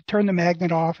 I need to turn the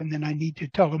magnet off, and then I need to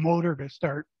tell the motor to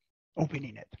start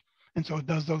opening it. And so it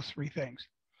does those 3 things.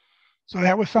 So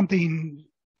that was something,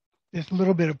 this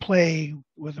little bit of play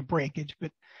was a breakage,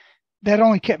 but that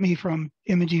only kept me from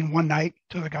imaging one night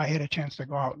till the guy had a chance to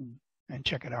go out and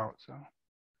check it out. So.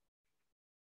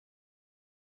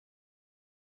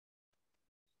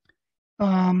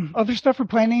 Other stuff for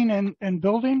planning and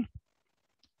building.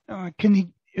 Can the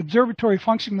observatory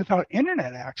function without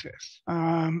internet access?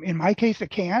 In my case, it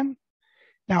can.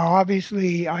 Now,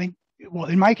 obviously,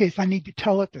 in my case, I need to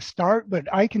tell it to start, but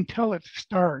I can tell it to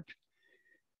start,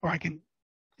 or I can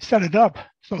set it up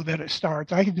so that it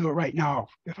starts. I can do it right now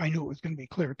if I knew it was going to be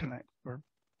clear tonight, well,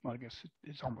 I guess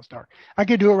it's almost dark. I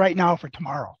could do it right now for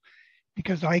tomorrow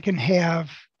because I can have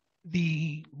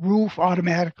the roof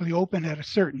automatically open at a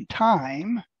certain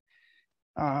time.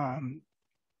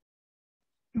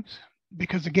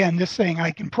 Because again, this thing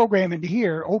I can program into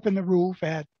here, open the roof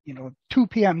at 2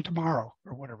 p.m. tomorrow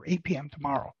or whatever, 8 p.m.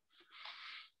 tomorrow.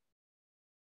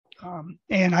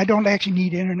 And I don't actually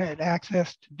need internet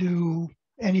access to do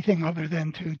anything other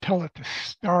than to tell it to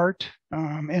start.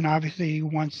 And obviously,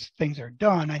 once things are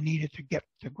done, I need it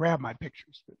to grab my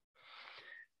pictures.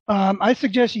 I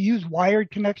suggest you use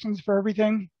wired connections for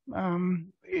everything,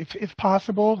 if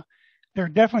possible. They're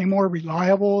definitely more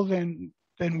reliable than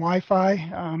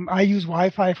Wi-Fi. I use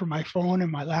Wi-Fi for my phone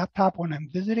and my laptop when I'm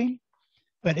visiting,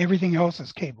 but everything else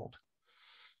is cabled.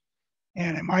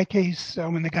 And in my case,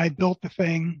 when the guy built the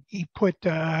thing, he put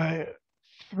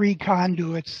 3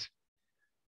 conduits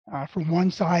from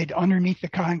one side underneath the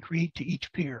concrete to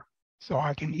each pier. So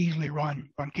I can easily run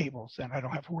cables, and I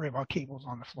don't have to worry about cables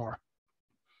on the floor.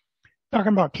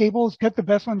 Talking about cables, get the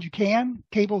best ones you can.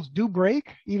 Cables do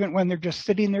break, even when they're just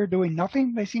sitting there doing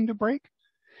nothing, they seem to break.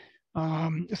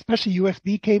 Especially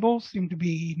USB cables seem to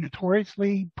be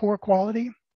notoriously poor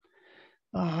quality.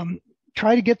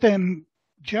 Try to get them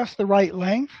just the right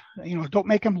length. Don't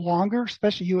make them longer,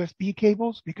 especially USB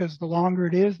cables, because the longer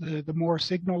it is, the more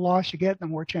signal loss you get, the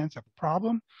more chance of a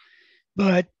problem.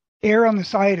 But err on the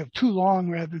side of too long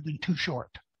rather than too short.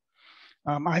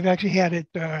 I've actually had it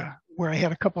where I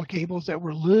had a couple of cables that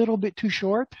were a little bit too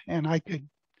short, and I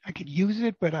could use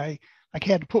it, but I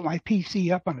had to put my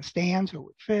PC up on a stand so it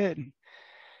would fit, and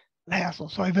the hassle.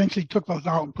 So I eventually took those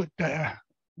out and put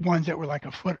ones that were like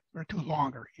a foot or two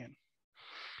longer in.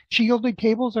 Shielded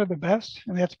cables are the best,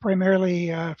 and that's primarily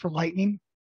for lightning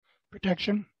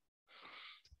protection.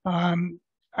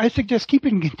 I suggest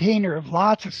keeping a container of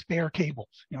lots of spare cables,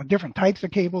 different types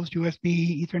of cables,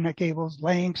 USB, Ethernet cables,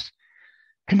 lengths,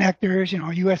 connectors.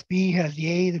 USB has the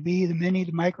A, the B, the mini,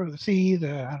 the micro, the C, I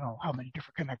don't know how many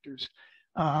different connectors.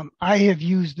 I have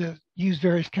used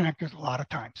various connectors a lot of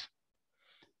times.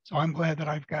 So I'm glad that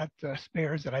I've got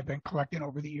spares that I've been collecting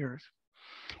over the years.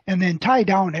 And then tie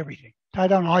down everything. Tie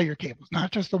down all your cables,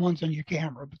 not just the ones on your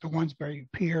camera, but the ones where you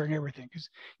peer and everything, because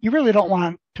you really don't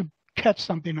want to catch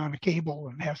something on a cable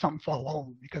and have something fall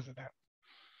over because of that.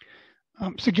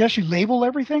 Suggest you label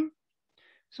everything.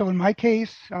 So in my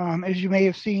case, as you may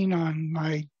have seen on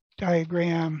my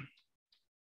diagram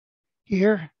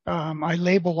here, I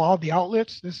label all the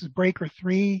outlets. This is breaker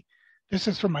 3. This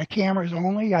is for my cameras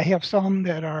only. I have some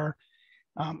that are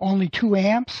only 2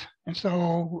 amps. And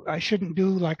so I shouldn't do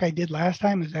like I did last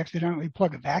time, is accidentally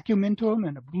plug a vacuum into them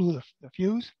and it blew the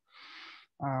fuse.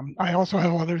 I also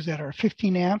have others that are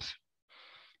 15 amps.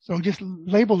 So just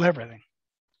label everything.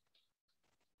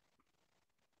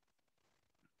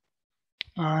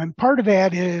 And part of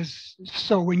that is,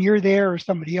 so when you're there or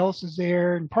somebody else is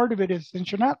there, and part of it is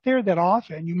since you're not there that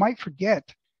often, you might forget,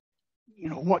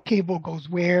 what cable goes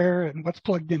where and what's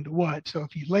plugged into what. So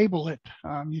if you label it,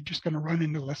 you're just going to run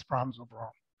into less problems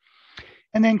overall.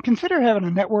 And then consider having a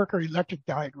network or electric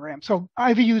diagram. So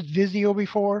I've used Visio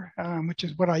before, which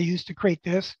is what I used to create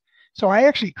this. So I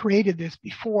actually created this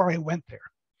before I went there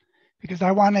because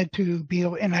I wanted to be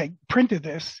able, and I printed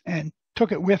this and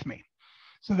took it with me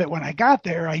so that when I got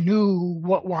there, I knew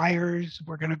what wires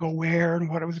were going to go where and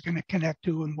what it was going to connect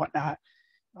to and whatnot.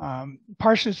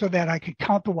 Partially so that I could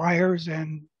count the wires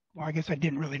and, well, I guess I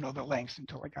didn't really know the lengths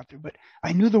until I got there, but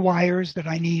I knew the wires that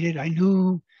I needed. I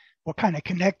knew what kind of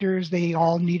connectors they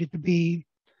all needed to be,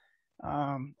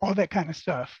 all that kind of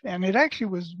stuff. And it actually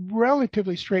was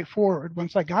relatively straightforward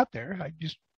once I got there. I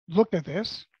just looked at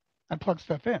this, I plugged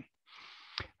stuff in.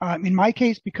 In my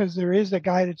case, because there is a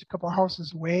guy that's a couple of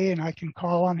houses away and I can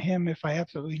call on him if I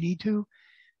absolutely need to,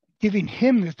 giving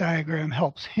him this diagram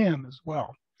helps him as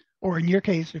well. Or in your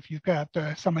case, if you've got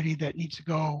somebody that needs to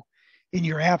go in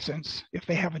your absence, if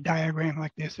they have a diagram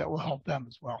like this, that will help them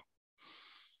as well.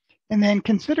 And then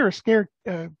consider a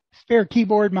spare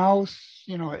keyboard, mouse,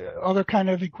 other kind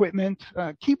of equipment.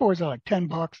 Keyboards are like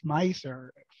 $10, mice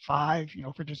are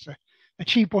 $5, for just a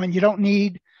cheap one. You don't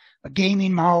need a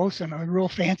gaming mouse and a real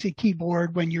fancy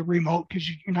keyboard when you're remote because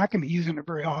you're not going to be using it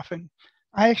very often.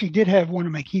 I actually did have one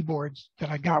of my keyboards that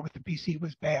I got with the PC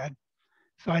was bad.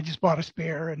 So I just bought a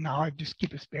spare and now I just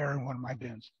keep a spare in one of my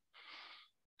bins.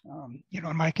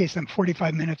 In my case, I'm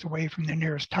 45 minutes away from the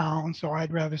nearest town, so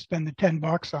I'd rather spend the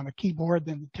 $10 on a keyboard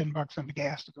than the $10 on the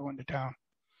gas to go into town.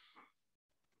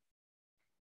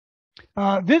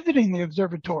 Visiting the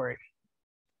observatory.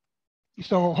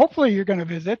 So hopefully you're going to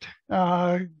visit,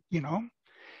 how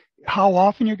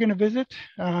often you're going to visit.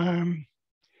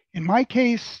 In my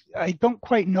case, I don't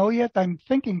quite know yet. I'm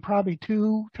thinking probably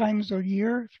 2 times a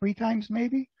year, 3 times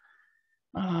maybe.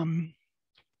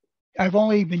 I've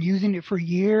only been using it for a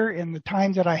year, and the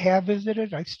times that I have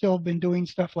visited, I've still been doing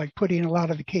stuff like putting a lot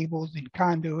of the cables in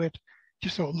conduit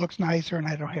just so it looks nicer and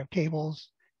I don't have cables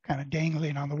kind of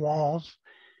dangling on the walls.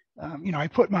 I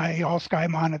put my all-sky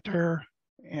monitor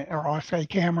or all-sky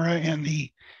camera and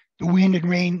the wind and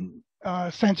rain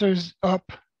sensors up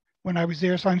when I was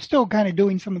there. So I'm still kind of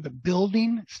doing some of the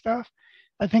building stuff.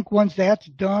 I think once that's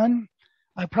done,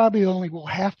 I probably only will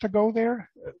have to go there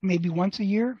maybe once a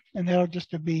year, and that'll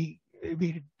just be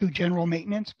to do general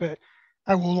maintenance, but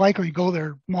I will likely go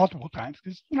there multiple times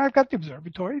because I've got the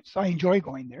observatory, so I enjoy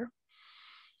going there.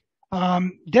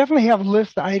 Definitely have a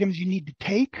list of items you need to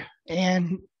take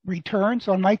and return.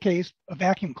 So in my case, a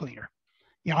vacuum cleaner.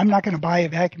 I'm not going to buy a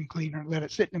vacuum cleaner and let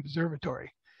it sit in the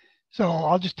observatory. So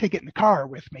I'll just take it in the car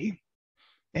with me.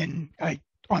 And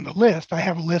on the list, I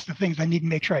have a list of things I need to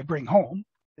make sure I bring home,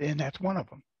 and that's one of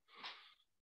them.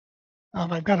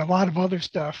 I've got a lot of other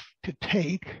stuff to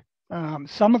take.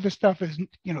 Some of the stuff is,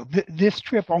 this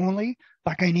trip only,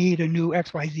 like I need a new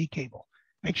XYZ cable.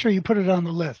 Make sure you put it on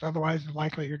the list. Otherwise, it's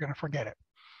likely you're going to forget it.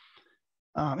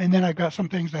 And then I've got some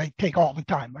things I take all the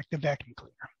time, like the vacuum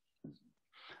cleaner.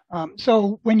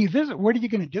 So when you visit, what are you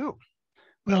going to do?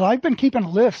 Well, I've been keeping a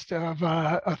list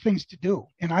of things to do,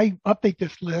 and I update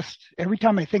this list every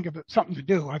time I think of something to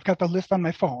do. I've got the list on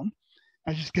my phone.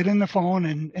 I just get in the phone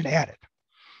and add it.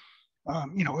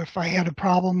 If I had a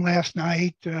problem last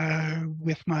night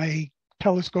with my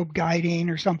telescope guiding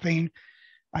or something,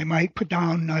 I might put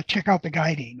down check out the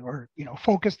guiding, or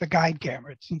focus the guide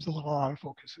camera. It seems a little out of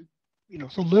focus.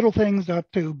 So little things up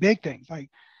to big things. I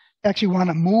actually want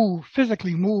to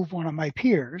physically move one of my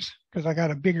peers because I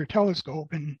got a bigger telescope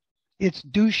and its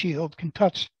dew shield can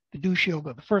touch the dew shield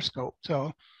of the first scope.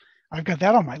 So I've got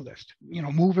that on my list.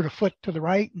 Move it a foot to the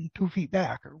right and 2 feet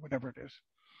back or whatever it is.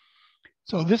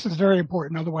 So this is very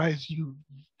important. Otherwise, you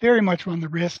very much run the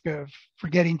risk of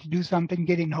forgetting to do something,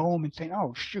 getting home and saying,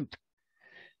 oh, shoot.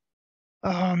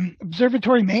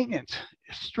 Observatory maintenance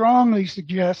strongly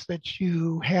suggests that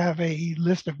you have a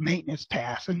list of maintenance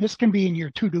tasks, and this can be in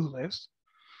your to-do list.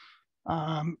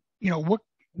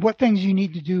 What things you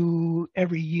need to do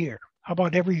every year. How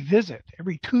about every visit,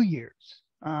 every 2 years?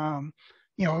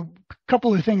 A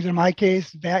couple of things in my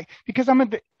case, because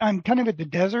I'm kind of at the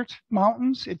desert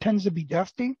mountains, it tends to be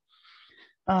dusty.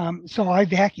 So I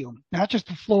vacuum, not just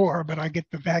the floor, but I get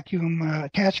the vacuum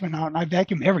attachment out and I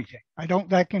vacuum everything. I don't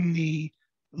vacuum the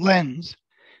lens,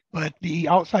 but the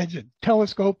outsides of the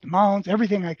telescope, the mounts,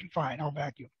 everything I can find, I'll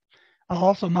vacuum. I'll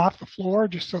also mop the floor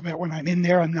just so that when I'm in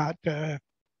there, I'm not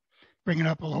bringing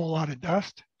up a whole lot of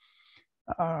dust.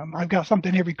 I've got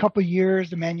something every couple of years.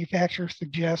 The manufacturer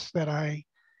suggests that I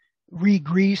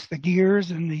re-grease the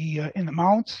gears in the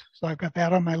mounts. So I've got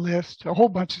that on my list, a whole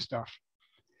bunch of stuff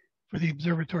for the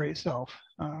observatory itself.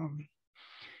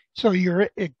 So your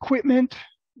equipment,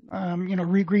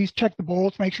 re-grease, check the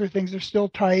bolts, make sure things are still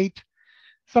tight.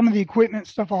 Some of the equipment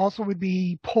stuff also would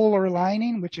be polar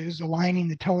aligning, which is aligning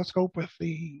the telescope with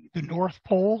the North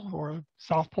Pole or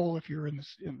South Pole if you're in the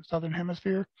Southern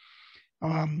Hemisphere.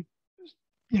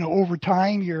 Over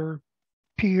time, your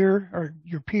pier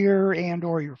and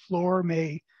or your floor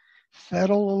may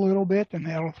settle a little bit, and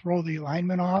that'll throw the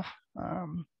alignment off.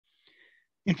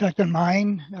 In fact, on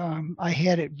mine, I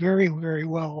had it very, very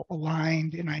well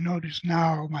aligned, and I notice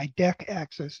now my deck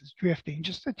axis is drifting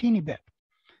just a teeny bit.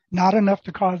 Not enough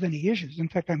to cause any issues. In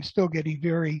fact, I'm still getting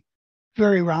very,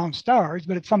 very round stars,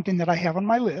 but it's something that I have on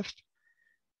my list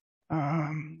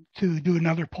to do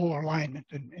another polar alignment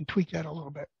and tweak that a little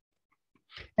bit.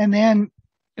 And then,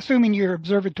 assuming your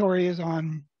observatory is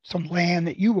on some land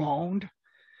that you owned,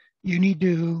 you need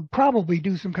to probably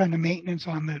do some kind of maintenance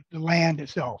on the land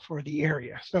itself or the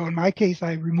area. So in my case,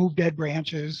 I remove dead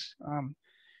branches.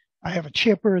 I have a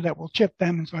chipper that will chip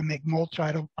them, and so I make mulch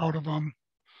out of them.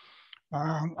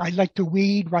 I like to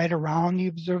weed right around the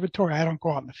observatory. I don't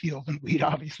go out in the field and weed,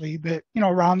 obviously, but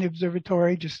around the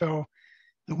observatory, just so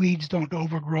the weeds don't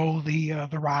overgrow the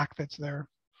rock that's there.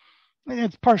 And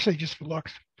it's partially just for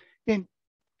looks. And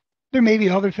there may be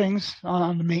other things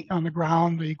on the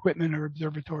ground, the equipment or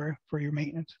observatory for your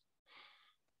maintenance.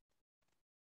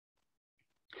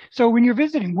 So when you're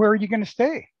visiting, where are you going to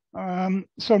stay?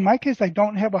 So in my case, I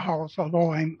don't have a house,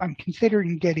 although I'm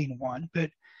considering getting one, but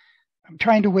I'm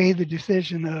trying to weigh the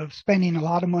decision of spending a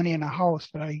lot of money in a house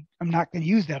that I'm not going to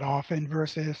use that often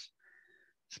versus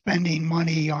spending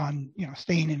money on,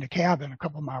 staying in a cabin a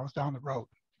couple miles down the road.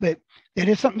 But it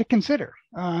is something to consider.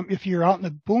 If you're out in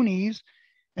the boonies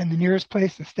and the nearest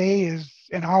place to stay is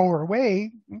an hour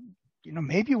away,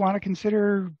 maybe you want to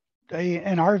consider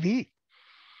an RV.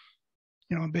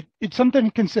 But it's something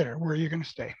to consider where you're going to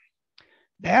stay.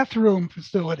 Bathroom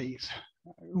facilities.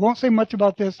 I won't say much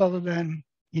about this other than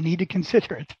you need to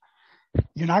consider it.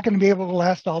 You're not going to be able to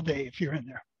last all day if you're in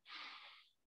there.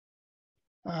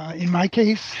 In my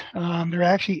case, there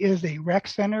actually is a rec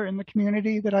center in the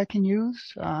community that I can use.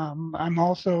 I'm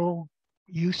also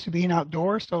used to being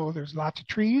outdoors, so there's lots of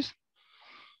trees,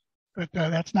 but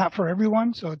that's not for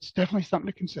everyone, so it's definitely something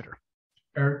to consider.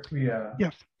 Eric,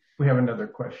 yes, we have another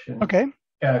question. Okay.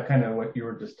 Kind of what you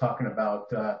were just talking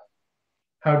about.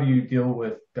 How do you deal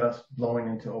with dust blowing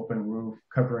into open roof,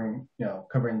 covering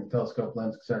the telescope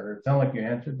lens, et cetera? It sounds like you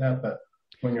answered that, but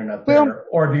when you're not there,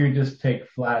 or do you just take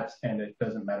flats and it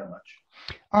doesn't matter much?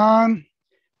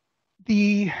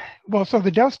 So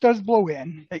the dust does blow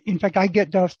in. In fact, I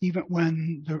get dust even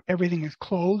when everything is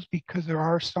closed because there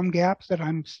are some gaps that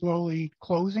I'm slowly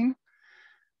closing.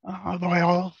 Although I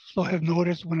also have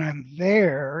noticed when I'm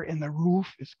there and the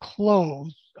roof is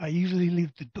closed, I usually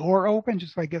leave the door open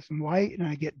just so I get some light and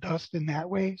I get dust in that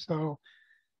way. So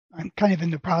I'm kind of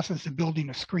in the process of building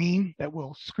a screen that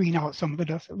will screen out some of the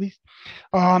dust at least.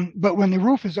 But when the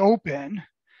roof is open,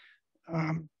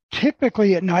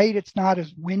 Typically at night, it's not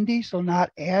as windy, so not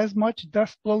as much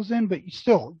dust blows in, but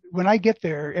still, when I get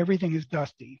there, everything is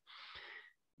dusty.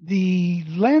 The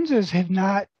lenses have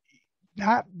not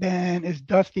been as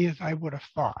dusty as I would have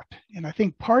thought. And I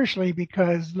think partially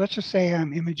because, let's just say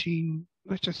I'm imaging,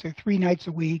 let's just say 3 nights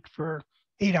a week for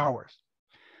 8 hours.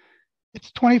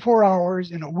 It's 24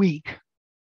 hours in a week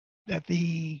that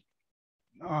the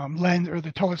lens or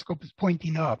the telescope is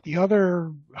pointing up. The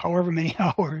other, however many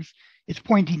hours, it's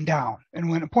pointing down. And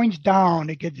when it points down,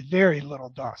 it gets very little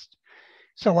dust.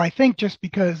 So I think just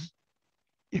because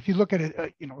if you look at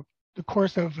it, the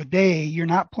course of a day, you're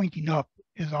not pointing up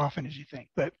as often as you think.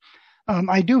 But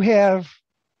I do have,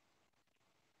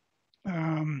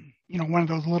 one of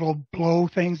those little blow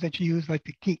things that you use, like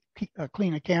to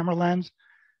clean a camera lens,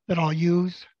 that I'll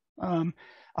use.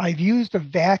 I've used a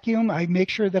vacuum. I make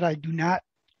sure that I do not,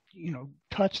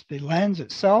 touch the lens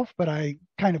itself, but I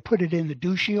kind of put it in the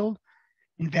dew shield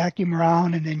and vacuum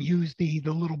around, and then use the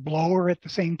little blower at the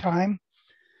same time.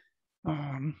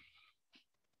 And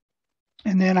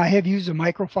then I have used a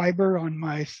microfiber on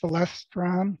my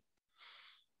Celestron.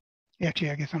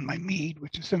 Actually, I guess on my Meade,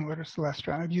 which is similar to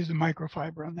Celestron. I've used a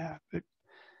microfiber on that. But,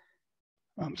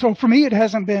 so for me, it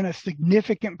hasn't been a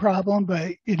significant problem,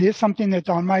 but it is something that's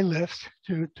on my list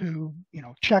to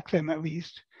check them at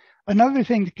least. Another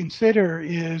thing to consider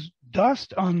is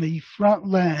dust on the front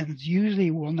lens usually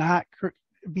will not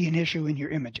be an issue in your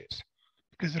images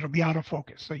because it'll be out of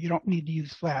focus. So you don't need to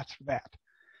use flats for that.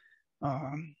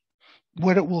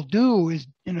 What it will do is,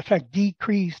 in effect,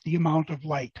 decrease the amount of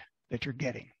light that you're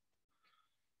getting.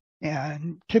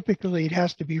 And typically it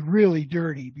has to be really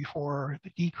dirty before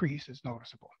the decrease is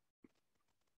noticeable.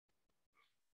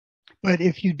 But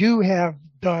if you do have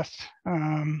dust,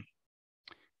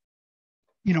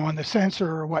 on the sensor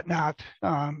or whatnot,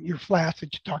 your flats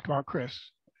that you talked about, Chris,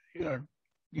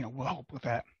 will help with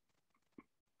that.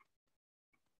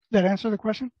 Does that answer the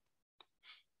question?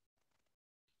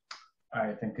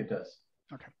 I think it does.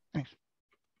 Okay, thanks.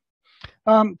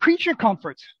 Creature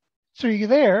comforts. So you're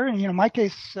there, and in my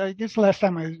case, I guess the last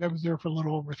time I was there for a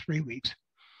little over 3 weeks.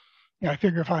 I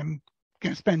figure if I'm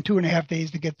going to spend 2.5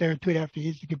 days to get there, 2.5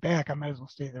 days to get back, I might as well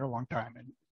stay there a long time.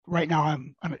 And right now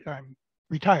I'm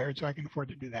retired, so I can afford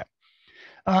to do that.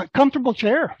 Comfortable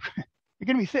chair. You're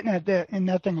going to be sitting in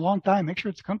that thing a long time. Make sure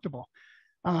it's comfortable.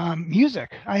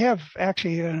 Music. I have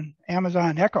actually an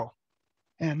Amazon Echo.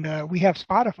 And we have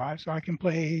Spotify, so I can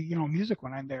play, music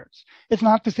when I'm there. It's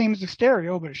not the same as a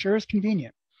stereo, but it sure is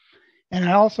convenient. And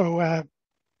I also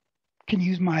can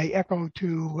use my Echo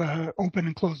to open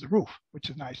and close the roof, which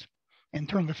is nice, and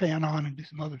turn the fan on and do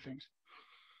some other things.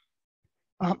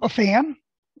 A fan,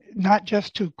 not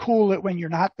just to cool it when you're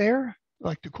not there,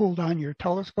 like to cool down your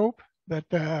telescope, but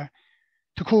to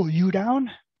cool you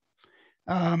down.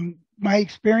 My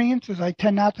experience is I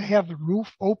tend not to have the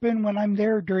roof open when I'm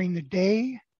there during the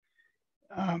day,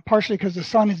 partially because the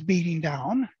sun is beating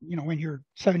down. When you're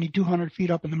 7,200 feet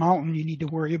up in the mountain, you need to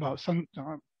worry about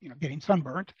getting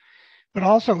sunburnt. But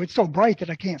also, it's so bright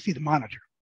that I can't see the monitor.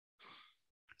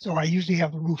 So I usually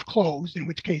have the roof closed, in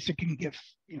which case it can get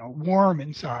warm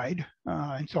inside.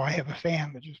 And so I have a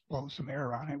fan that just blows some air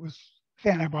around. It was a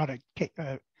fan I bought at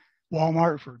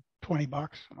Walmart for $20,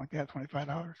 something like that,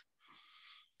 $25.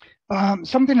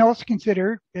 Something else to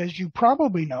consider, as you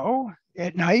probably know,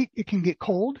 at night it can get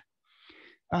cold.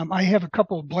 I have a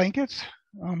couple of blankets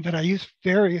that I use for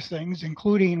various things,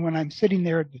 including when I'm sitting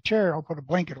there at the chair, I'll put a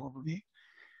blanket over me.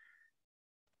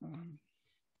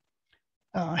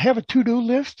 I have a to-do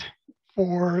list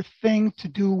for things to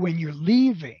do when you're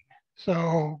leaving.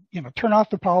 So, turn off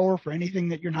the power for anything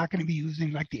that you're not going to be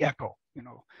using, like the Echo.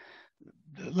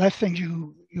 The less things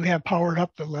you have powered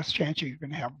up, the less chance you're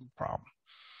going to have a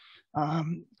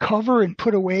problem. Cover and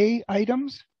put away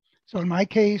items. So in my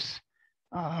case,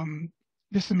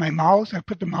 this is my mouse. I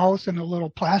put the mouse in a little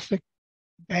plastic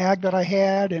bag that I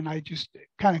had, and I just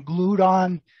kind of glued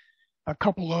on a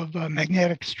couple of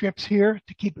magnetic strips here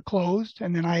to keep it closed.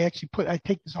 And then I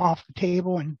take this off the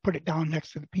table and put it down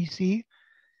next to the PC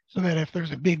so that if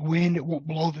there's a big wind, it won't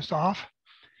blow this off.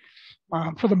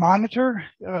 For the monitor,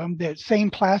 that same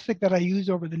plastic that I use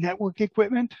over the network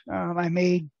equipment, I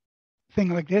made thing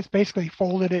like this, basically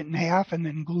folded it in half and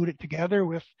then glued it together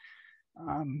with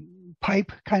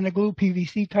pipe kind of glue,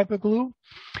 PVC type of glue.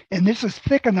 And this is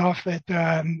thick enough that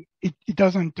it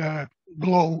doesn't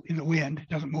blow in the wind. It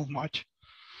doesn't move much.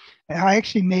 And I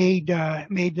actually made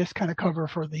this kind of cover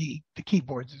for the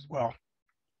keyboards as well.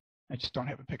 I just don't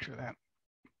have a picture of that.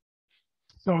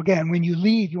 So again, when you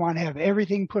leave, you want to have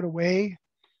everything put away.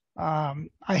 I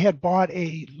had bought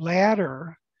a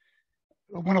ladder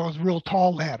one of those real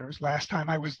tall ladders last time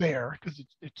I was there because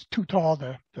it's too tall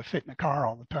to fit in the car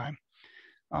all the time.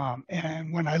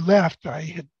 And when I left, I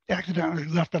had accidentally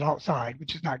left it outside,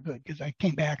 which is not good because I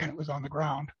came back and it was on the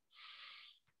ground.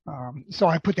 So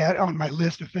I put that on my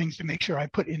list of things to make sure I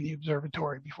put in the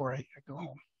observatory before I go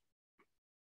home.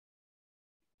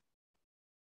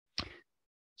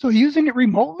 So using it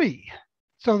remotely.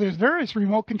 So there's various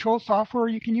remote control software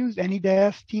you can use,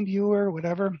 AnyDesk, TeamViewer,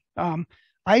 whatever. I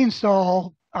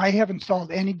have installed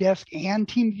AnyDesk and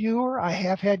TeamViewer. I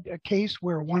have had a case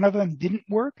where one of them didn't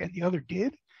work and the other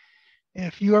did.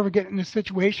 If you ever get in a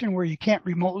situation where you can't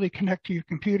remotely connect to your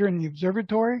computer in the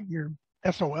observatory, you're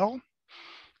SOL,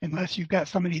 unless you've got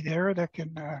somebody there that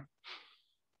can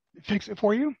fix it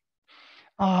for you.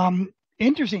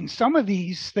 Interesting, some of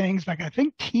these things, like I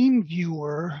think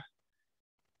TeamViewer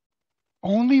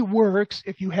only works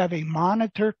if you have a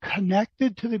monitor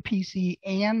connected to the PC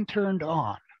and turned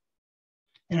on.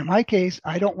 And in my case,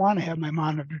 I don't want to have my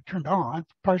monitor turned on,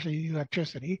 partially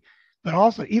electricity, but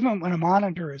also even when a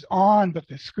monitor is on, but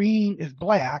the screen is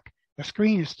black, the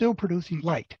screen is still producing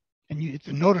light. And it's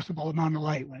a noticeable amount of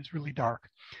light when it's really dark.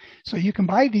 So you can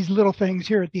buy these little things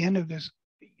here at the end of this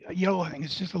yellow thing.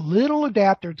 It's just a little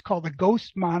adapter. It's called a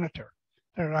Ghost Monitor.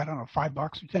 They're, I don't know, $5 or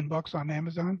 $10 on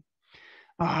Amazon.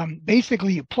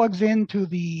 Basically, it plugs into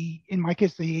in my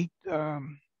case, the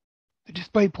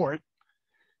display port.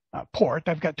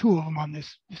 I've got two of them on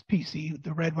this PC.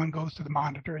 The red one goes to the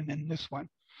monitor, and then this one.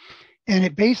 And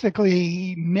it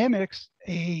basically mimics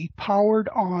a powered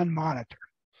on monitor.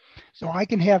 So I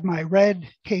can have my red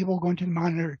cable going to the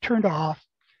monitor turned off.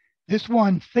 This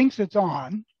one thinks it's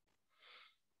on,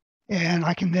 and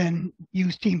I can then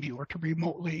use TeamViewer to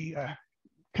remotely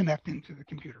connect into the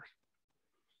computer.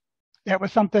 That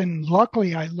was something,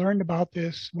 luckily, I learned about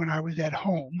this when I was at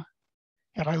home.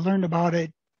 Had I learned about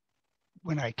it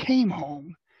when I came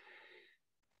home,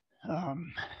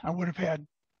 I would have had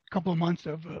a couple of months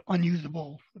of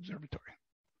unusable observatory.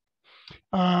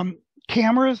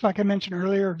 Cameras, like I mentioned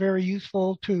earlier, are very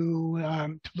useful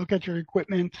to look at your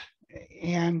equipment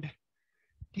and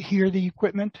to hear the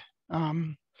equipment.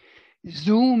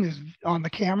 Zoom on the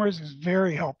cameras is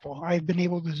very helpful. I've been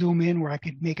able to zoom in where I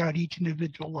could make out each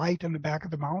individual light on the back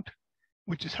of the mount,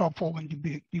 which is helpful when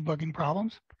debugging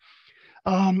problems.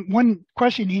 One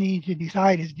question you need to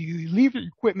decide is, do you leave your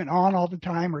equipment on all the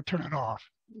time or turn it off?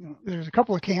 There's a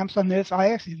couple of camps on this. I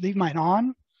actually leave mine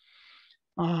on.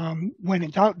 When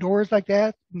it's outdoors like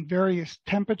that, in various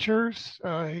temperatures,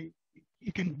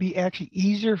 it can be actually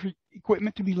easier for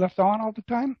equipment to be left on all the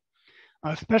time.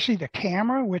 Especially the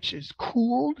camera, which is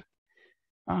cooled.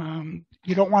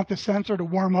 You don't want the sensor to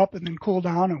warm up and then cool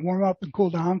down and warm up and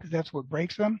cool down because that's what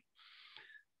breaks them.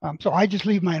 So I just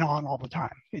leave mine on all the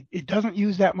time. It doesn't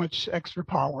use that much extra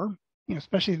power,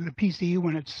 especially the PC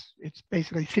when it's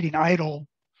basically sitting idle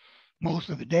most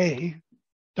of the day.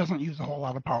 Doesn't use a whole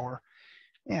lot of power.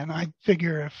 And I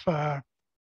figure if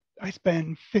I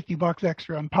spend $50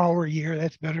 extra on power a year,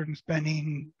 that's better than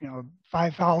spending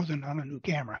 $5,000 on a new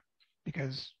camera,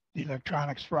 because the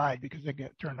electronics fried because they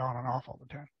get turned on and off all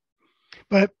the time.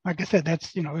 But like I said,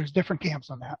 that's, there's different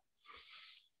camps on that.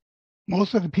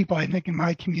 Most of the people I think in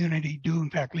my community do in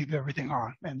fact leave everything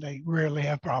on, and they rarely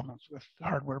have problems with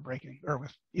hardware breaking or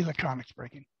with electronics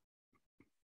breaking.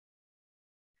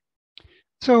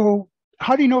 So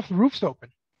how do you know if the roof's open?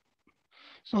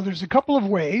 So there's a couple of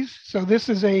ways. So this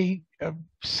is a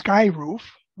sky roof,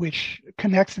 which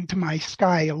connects into my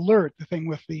sky alert, the thing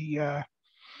with the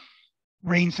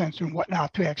rain sensor and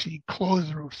whatnot, to actually close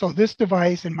the roof. So this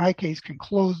device, in my case, can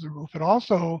close the roof. It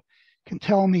also can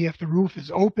tell me if the roof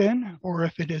is open or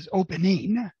if it is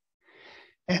opening.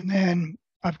 And then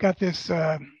I've got this,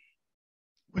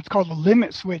 what's called a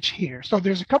limit switch here. So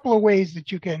there's a couple of ways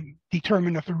that you can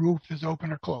determine if the roof is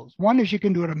open or closed. One is you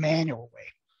can do it a manual way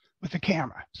with the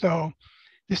camera. So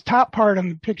this top part on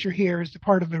the picture here is the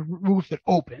part of the roof that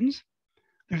opens.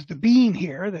 There's the beam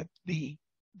here that the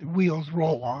wheels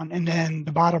roll on, and then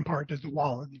the bottom part is the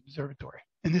wall of the observatory.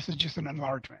 And this is just an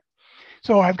enlargement.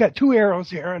 So I've got two arrows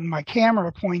here, and my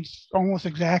camera points almost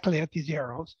exactly at these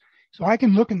arrows. So I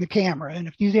can look in the camera, and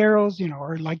if these arrows,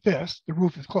 are like this, the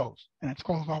roof is closed, and it's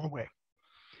closed all the way.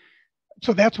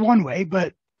 So that's one way,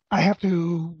 but I have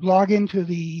to log into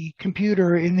the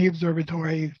computer in the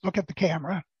observatory, look at the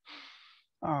camera,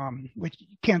 which you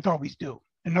can't always do.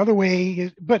 Another way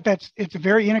is, but it's a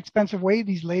very inexpensive way.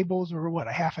 These labels are what,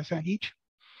 ½ cent each.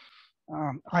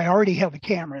 I already have the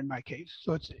camera in my case,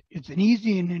 so it's an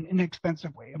easy and an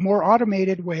inexpensive way. A more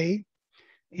automated way,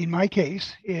 in my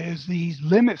case, is these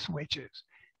limit switches.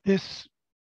 This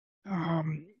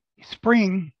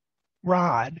spring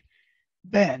rod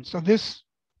bend. So this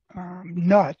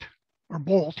nut or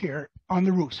bolt here on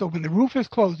the roof. So when the roof is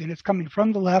closing, it's coming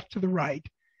from the left to the right.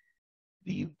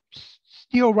 The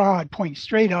steel rod points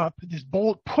straight up. This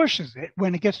bolt pushes it.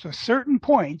 When it gets to a certain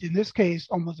point, in this case,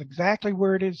 almost exactly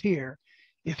where it is here,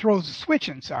 it throws a switch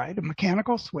inside, a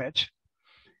mechanical switch,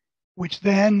 which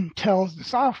then tells the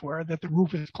software that the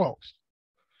roof is closed.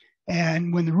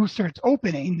 And when the roof starts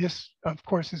opening, this, of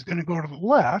course, is going to go to the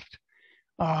left.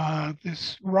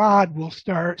 This rod will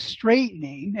start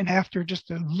straightening, and after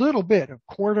just a little bit, a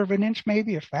quarter of an inch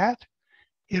maybe, if that,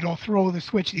 it'll throw the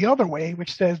switch the other way,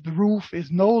 which says the roof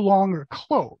is no longer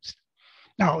closed.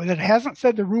 Now, it hasn't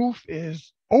said the roof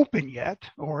is open yet,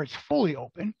 or it's fully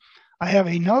open. I have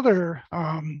another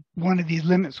one of these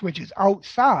limit switches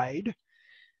outside,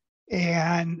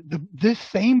 and this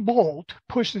same bolt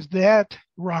pushes that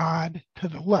rod to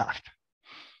the left.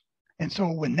 And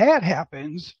so when that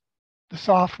happens, the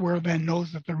software then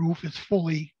knows that the roof is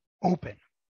fully open.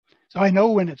 So I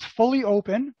know when it's fully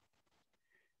open,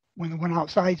 when the one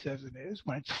outside says it is,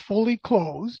 when it's fully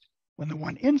closed, when the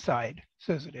one inside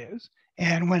says it is,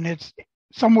 and when it's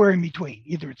somewhere in between.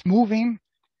 Either it's moving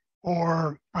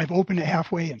or I've opened it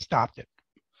halfway and stopped it.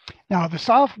 Now, the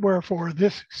software for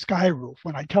this sky roof,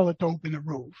 when I tell it to open the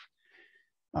roof,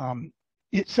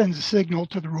 it sends a signal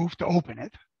to the roof to open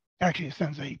it. Actually, it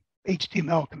sends a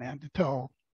HTML command to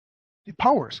tell the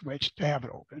power switch to have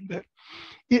it open, but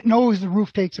it knows the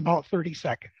roof takes about 30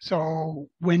 seconds. So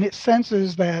when it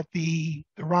senses that the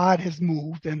rod has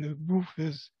moved and the roof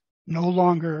is no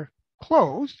longer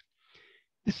closed,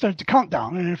 it starts to count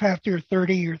down. And if after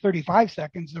 30 or 35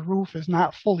 seconds, the roof is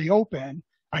not fully open,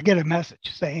 I get a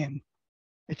message saying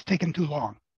it's taken too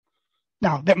long.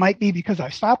 Now, that might be because I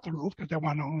stopped the roof because I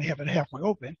want to only have it halfway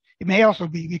open. It may also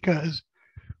be because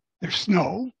there's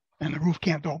snow and the roof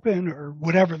can't open, or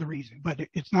whatever the reason, but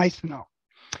it's nice to know.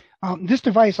 This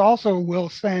device also will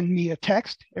send me a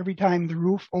text every time the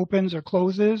roof opens or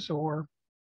closes, or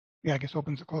I guess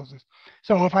opens or closes.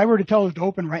 So if I were to tell it to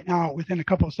open right now, within a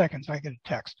couple of seconds, I get a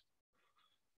text.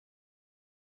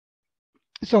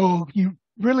 So you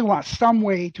really want some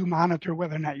way to monitor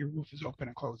whether or not your roof is open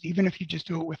and closed, even if you just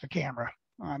do it with a camera.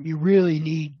 You really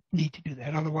need to do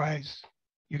that. Otherwise,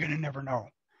 you're going to never know.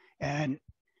 And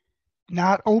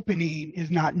not opening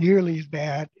is not nearly as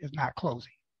bad as not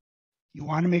closing. You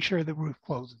want to make sure the roof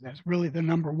closes. That's really the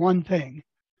number one thing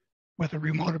with a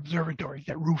remote observatory,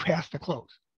 that roof has to close.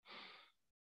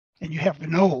 And you have to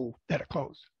know that it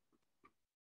closed.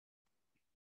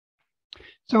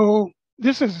 So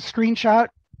this is a screenshot.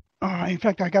 In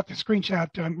fact, I got the screenshot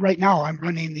right now. I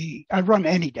run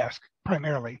AnyDesk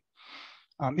primarily.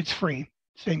 It's free.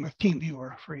 Same with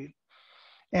TeamViewer, free.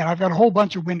 And I've got a whole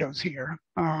bunch of windows here.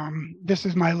 This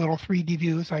is my little 3D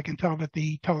view, so I can tell that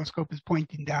the telescope is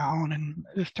pointing down, and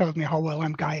this tells me how well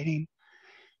I'm guiding.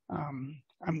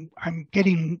 I'm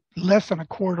getting less than a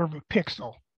quarter of a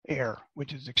pixel error,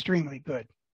 which is extremely good.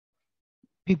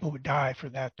 People would die for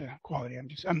that quality.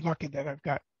 I'm lucky that I've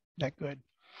got that good.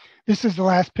 This is the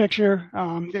last picture.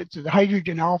 It's a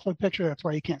hydrogen alpha picture. That's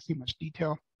why you can't see much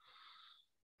detail.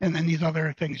 And then these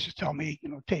other things just tell me,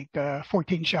 take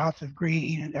 14 shots of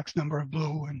green and X number of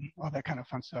blue and all that kind of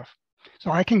fun stuff.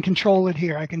 So I can control it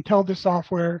here. I can tell the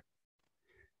software,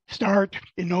 start.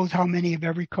 It knows how many of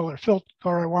every color filter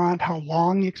I want, how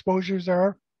long the exposures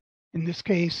are. In this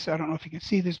case, I don't know if you can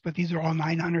see this, but these are all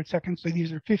 900 seconds. So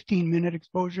these are 15-minute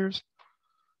exposures.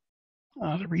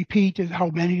 The repeat is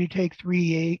how many to take,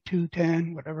 3, 8, 2,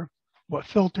 10, whatever. What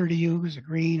filter to use, a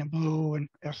green, a blue, and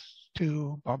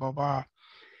S2, blah, blah, blah.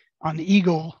 On the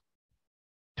Eagle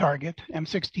target,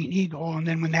 M16 Eagle, and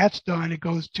then when that's done, it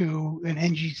goes to an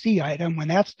NGC item. When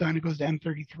that's done, it goes to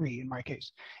M33 in my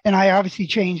case. And I obviously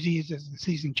change these as the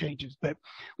season changes. But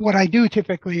what I do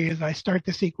typically is I start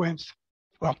the sequence.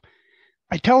 Well,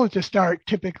 I tell it to start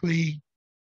typically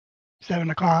 7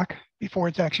 o'clock before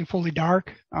it's actually fully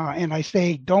dark. And I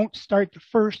say, don't start the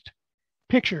first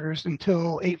pictures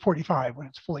until 8:45 when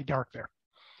it's fully dark there.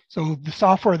 So the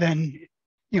software then,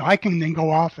 I can then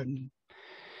go off and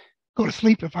go to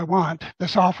sleep if I want. The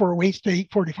software waits to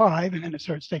 8:45 and then it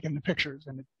starts taking the pictures,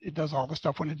 and it does all the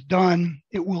stuff. When it's done,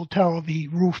 it will tell the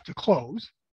roof to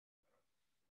close,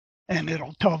 and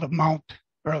it'll tell the mount,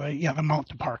 or the mount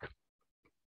to park.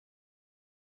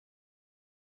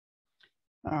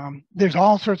 There's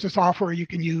all sorts of software you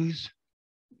can use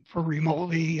for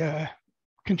remotely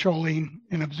controlling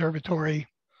an observatory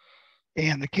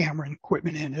and the camera and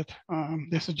equipment in it.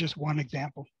 This is just one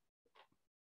example.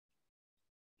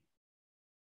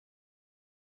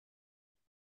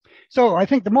 So I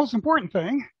think the most important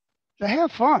thing is to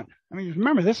have fun. I mean,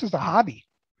 remember, this is a hobby.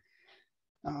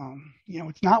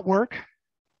 It's not work.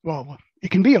 well,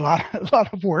 it can be a lot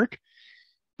of work,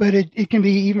 but it can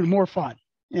be even more fun.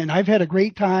 And I've had a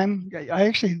great time. I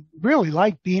actually really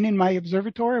like being in my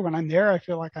observatory. When I'm there, I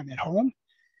feel like I'm at home.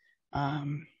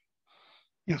 Um,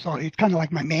 so it's kind of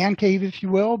like my man cave, if you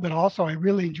will, but also I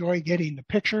really enjoy getting the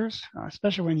pictures,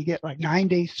 especially when you get like 9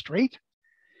 days straight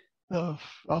of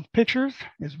pictures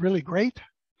is really great.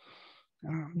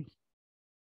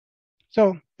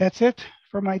 So that's it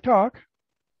for my talk.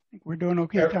 I think we're doing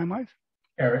okay time-wise.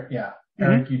 Eric, yeah.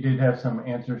 Eric, you did have some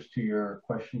answers to your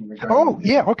question regarding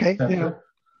okay. sensor. Yeah.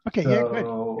 Okay, so yeah, good.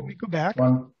 Let me go back.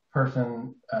 One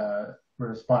person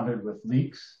responded with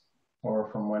leaks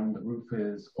or from when the roof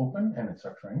is open and it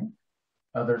starts raining.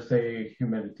 Others say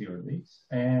humidity or leaks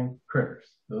and critters.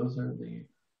 Those are the...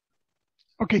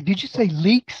 Okay, did you say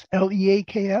leaks,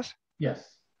 L-E-A-K-S?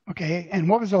 Yes. Okay, and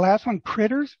what was the last one?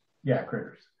 Critters? Yeah,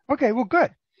 critters. Okay, well,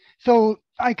 good. So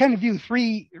I kind of view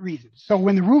 3 reasons. So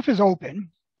when the roof is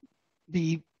open,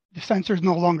 the sensor is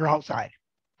no longer outside.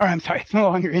 Or I'm sorry, it's no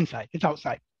longer inside, it's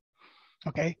outside.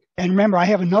 Okay, and remember, I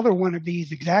have another one of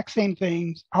these exact same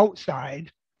things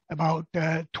outside about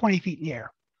 20 feet in the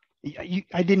air.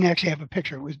 I didn't actually have a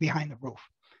picture, it was behind the roof.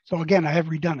 So again, I have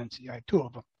redundancy, I have 2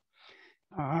 of them.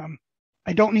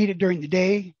 I don't need it during the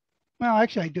day. Well,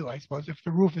 actually I do, I suppose. If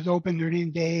the roof is open during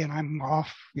the day and I'm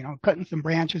off, cutting some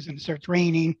branches and it starts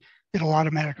raining, it'll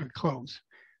automatically close.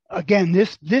 Again,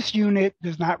 this unit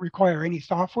does not require any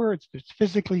software. It's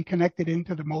physically connected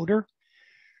into the motor,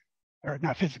 or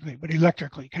not physically, but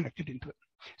electrically connected into it.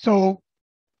 So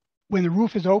when the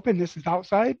roof is open, this is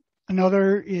outside.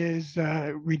 Another is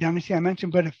redundancy I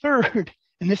mentioned, but a third,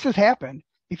 and this has happened,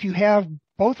 if you have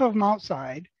both of them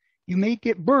outside, you may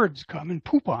get birds come and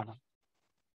poop on them.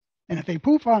 And if they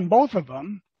poop on both of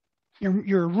them,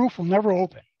 your roof will never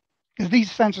open. Because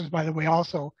these sensors, by the way,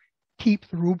 also keep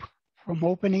the roof from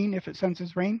opening if it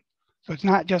senses rain. So it's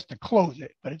not just to close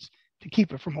it, but it's to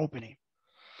keep it from opening.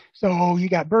 So you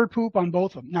got bird poop on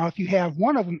both of them. Now, if you have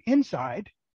one of them inside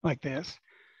like this,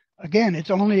 again,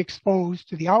 it's only exposed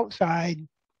to the outside,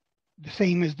 the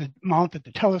same as the amount that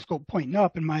the telescope pointing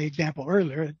up in my example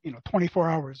earlier, 24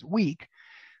 hours a week.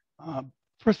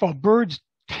 First of all, birds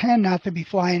tend not to be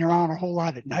flying around a whole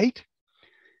lot at night.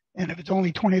 And if it's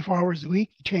only 24 hours a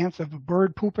week, the chance of a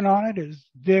bird pooping on it is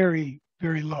very,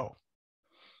 very low.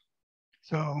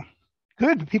 So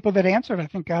good. The people that answered, I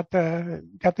think, got the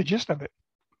gist of it.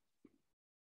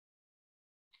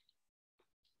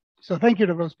 So thank you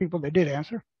to those people that did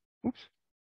answer. Oops.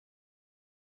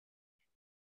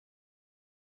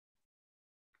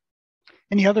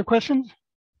 Any other questions?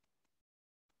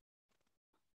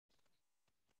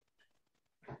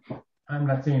 I'm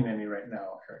not seeing any right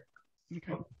now, Eric.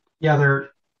 Okay. Yeah,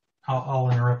 I'll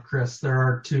interrupt Chris. There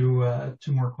are two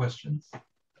more questions.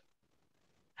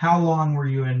 How long were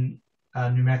you in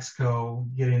New Mexico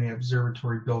getting the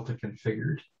observatory built and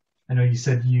configured? I know you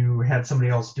said you had somebody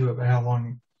else do it, but how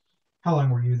long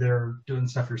were you there doing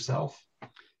stuff yourself?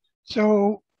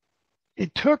 So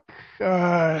it took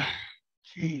 2.5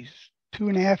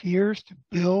 years to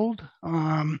build.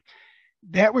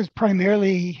 That was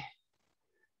primarily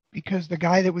because the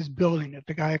guy that was building it,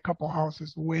 the guy a couple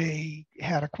houses away,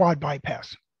 had a quad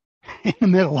bypass in the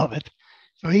middle of it.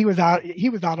 So he was out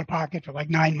of pocket for like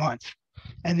 9 months.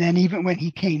 And then even when he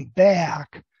came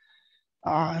back,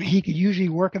 he could usually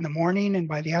work in the morning, and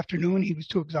by the afternoon he was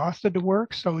too exhausted to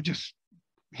work. So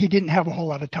he didn't have a whole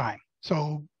lot of time.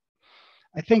 So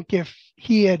I think if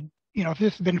he had, if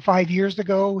this had been 5 years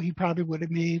ago, he probably would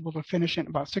have been able to finish it in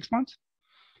about 6 months,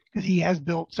 because he has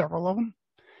built several of them.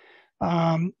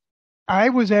 I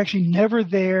was actually never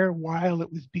there while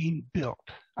it was being built.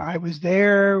 I was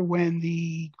there when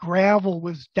the gravel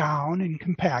was down and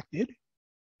compacted.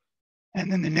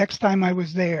 And then the next time I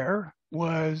was there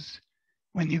was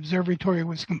when the observatory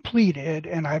was completed,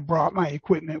 and I brought my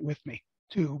equipment with me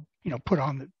to, put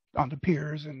on the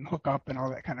piers and hook up and all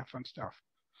that kind of fun stuff.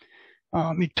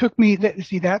 It took me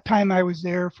that time I was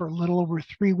there for a little over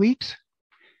 3 weeks,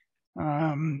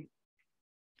 hooking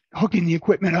the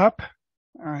equipment up,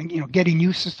 getting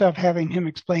used to stuff, having him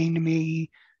explain to me,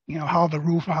 how the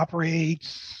roof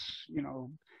operates,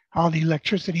 how the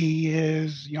electricity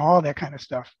is, all that kind of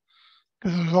stuff.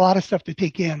 Because there's a lot of stuff to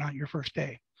take in on your first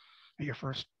day, or your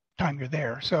first time you're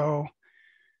there. So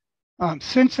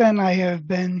since then, I have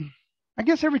been, I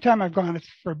guess every time I've gone, it's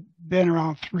been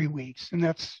around 3 weeks. And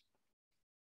that's,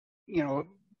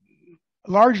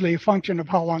 largely a function of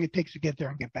how long it takes to get there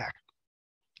and get back.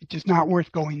 It's just not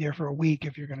worth going there for a week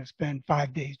if you're going to spend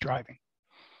 5 days driving.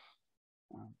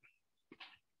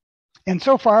 And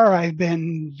so far, I've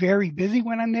been very busy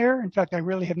when I'm there. In fact, I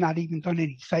really have not even done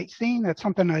any sightseeing. That's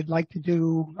something I'd like to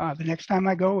do the next time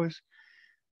I go is,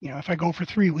 if I go for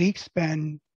 3 weeks,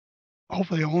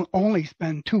 hopefully only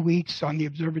spend 2 weeks on the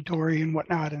observatory and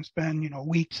whatnot and spend, a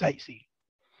week sightseeing.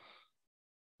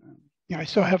 I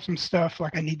still have some stuff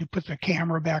like I need to put the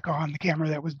camera back on, the camera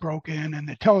that was broken, and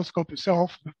the telescope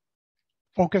itself,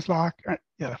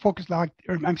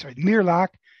 the mirror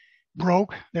lock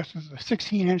broke. This was a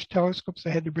 16-inch telescope, so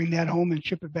I had to bring that home and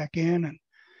ship it back in.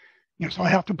 And, so I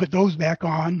have to put those back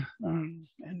on, and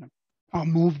I'll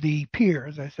move the pier,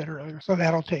 as I said earlier. So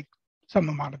that'll take some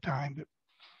amount of time.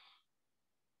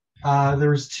 But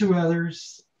there's two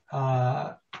others.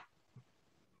 Are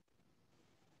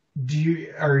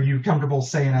you comfortable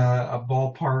saying a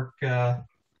ballpark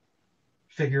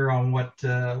figure on what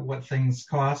things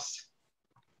cost?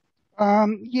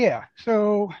 Yeah.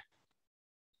 So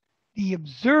the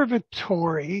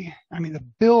observatory, the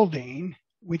building,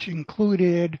 which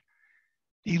included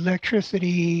the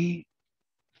electricity,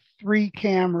 3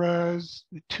 cameras,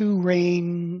 the 2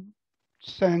 rain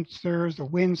sensors, the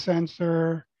wind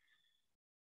sensor.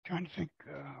 Trying to think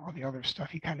all the other stuff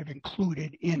he kind of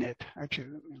included in it.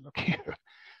 Actually, let me look here.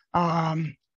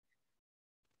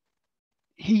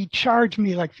 He charged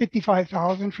me like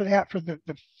 $55,000 for that, for the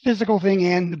physical thing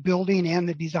and the building and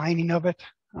the designing of it.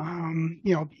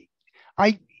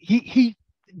 He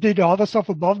did all the stuff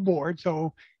above board,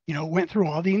 so went through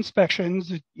all the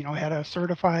inspections. Had a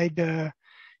certified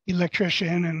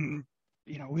electrician, and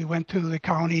we went to the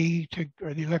county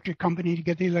or the electric company to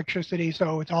get the electricity.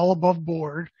 So it's all above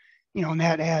board, and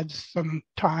that adds some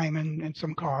time and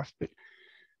some cost. But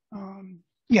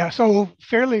yeah, so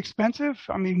fairly expensive.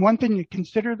 One thing to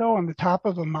consider though, on the top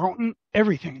of a mountain,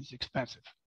 everything is expensive.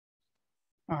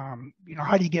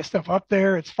 How do you get stuff up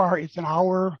there? It's an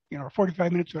hour,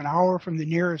 45 minutes to an hour from the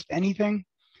nearest anything.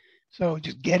 So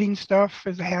just getting stuff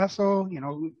is a hassle.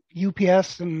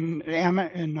 UPS and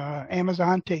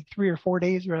Amazon take 3 or 4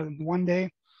 days rather than 1 day.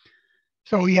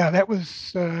 So yeah, that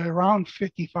was around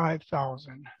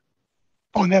 $55,000.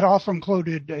 Oh, and that also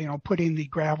included, putting the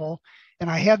gravel. And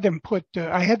I had them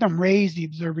raise the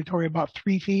observatory about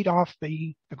 3 feet off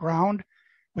the ground,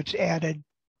 which added,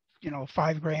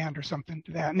 $5,000 or something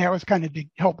to that. And that was kind of to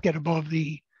help get above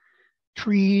the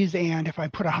trees. And if I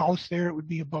put a house there, it would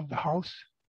be above the house.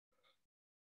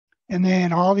 And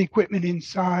then all the equipment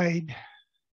inside,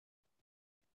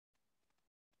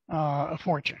 a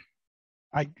fortune.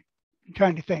 I'm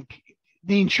trying to think.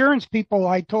 The insurance people,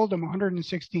 I told them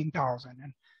 $116,000,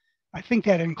 and I think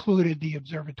that included the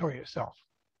observatory itself.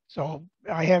 So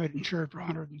I have it insured for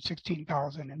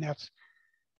 $116,000, and that's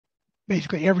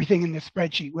basically everything in the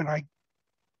spreadsheet. When I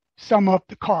sum up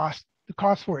the cost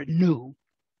for it new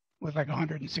was like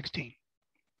 $116.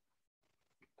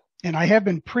 And I have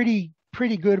been pretty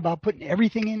good about putting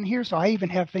everything in here. So I even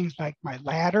have things like my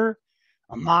ladder,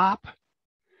 a mop,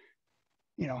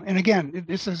 and again,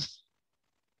 this is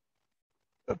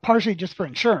partially just for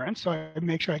insurance. So I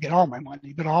make sure I get all my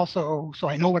money, but also so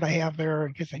I know what I have there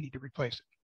in case I need to replace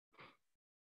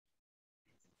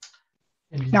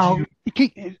it. Now,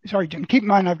 sorry, Jim, keep in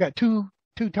mind, I've got two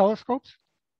telescopes.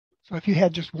 So if you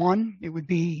had just one, it would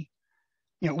be,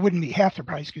 it wouldn't be half the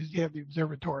price because you have the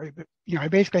observatory, but I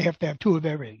basically have to have 2 of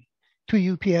everything.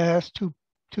 2 UPS, two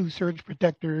surge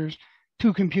protectors,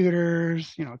 2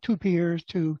 computers, 2 piers,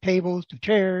 2 tables, 2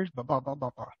 chairs, blah, blah, blah,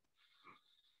 blah, blah.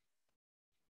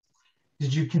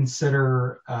 Did you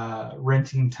consider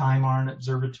renting time on an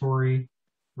observatory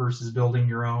versus building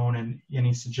your own, and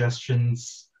any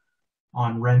suggestions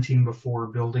on renting before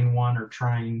building one or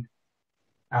trying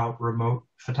out remote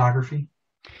photography?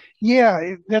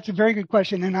 Yeah, that's a very good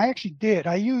question. And I actually did.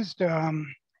 I used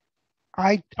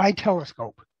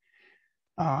iTelescope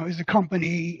is a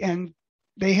company, and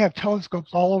they have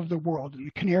telescopes all over the world, in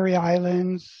the Canary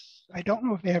Islands. I don't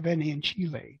know if they have any in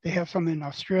Chile. They have some in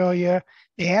Australia.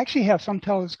 They actually have some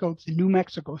telescopes in New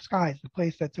Mexico skies, the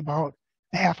place that's about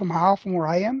a half a mile from where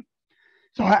I am.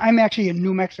 So I'm actually in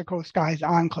New Mexico skies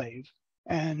enclave,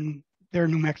 and they're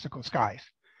New Mexico skies.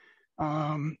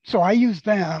 So I use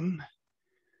them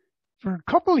for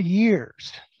a couple of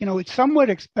years. It's somewhat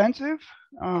expensive.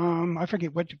 I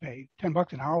forget what you pay,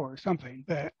 $10 an hour or something,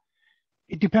 but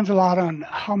it depends a lot on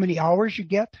how many hours you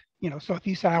get. So if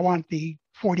you say I want the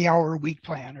 40-hour a week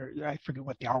plan, or I forget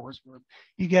what the hours were,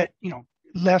 you get,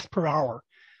 less per hour.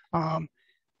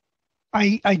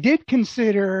 I did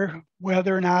consider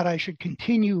whether or not I should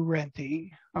continue renting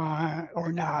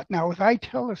or not. Now with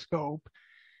iTelescope,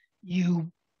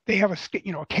 they have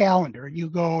a calendar, and you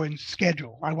go and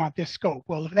schedule. I want this scope.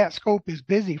 Well, if that scope is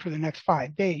busy for the next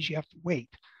 5 days, you have to wait.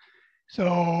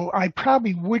 So I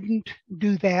probably wouldn't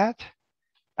do that.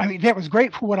 I mean, that was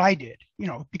great for what I did,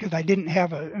 because I didn't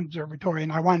have an observatory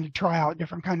and I wanted to try out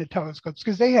different kind of telescopes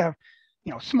because they have,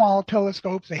 small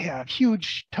telescopes, they have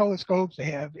huge telescopes,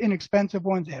 they have inexpensive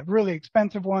ones, they have really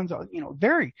expensive ones,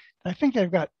 I think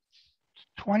they've got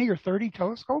 20 or 30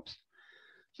 telescopes.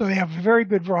 So they have a very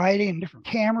good variety and different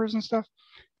cameras and stuff.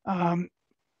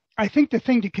 I think the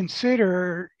thing to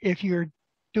consider if you're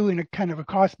doing a kind of a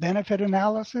cost benefit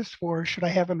analysis for should I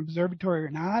have an observatory or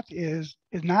not is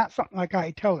not something like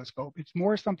a telescope. It's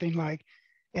more something like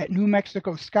at New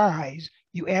Mexico Skies,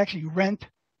 you actually rent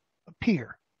a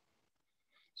pier.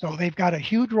 So they've got a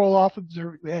huge roll-off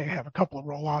observatory. They have a couple of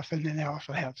roll-offs, and then they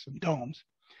also have some domes.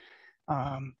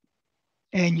 And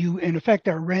you, in effect,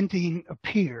 are renting a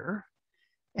pier.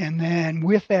 And then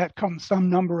with that comes some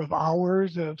number of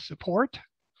hours of support.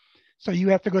 So you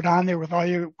have to go down there with all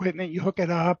your equipment, you hook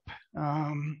it up,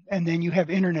 and then you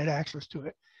have internet access to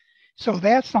it. So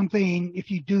that's something, if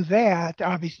you do that,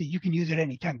 obviously you can use it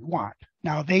anytime you want.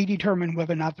 Now they determine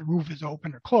whether or not the roof is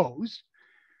open or closed,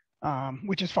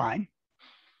 which is fine.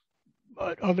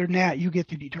 But other than that, you get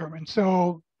to determine.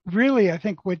 So really, I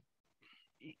think what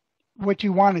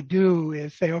you want to do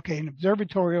is say, okay, an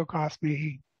observatory will cost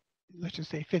me, let's just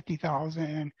say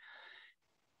 $50,000.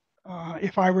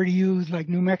 If I were to use like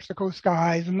New Mexico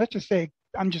Skies, and let's just say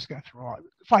I'm just going to throw out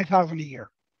 $5,000 a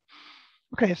year.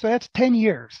 Okay, so that's 10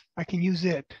 years. I can use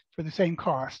it for the same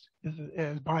cost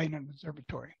as buying an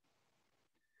observatory.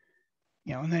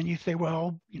 And then you say,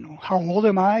 well, how old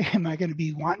am I? Am I going to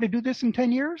be wanting to do this in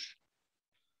 10 years?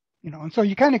 And so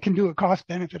you kind of can do a cost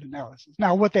benefit analysis.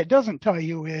 Now, what that doesn't tell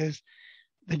you is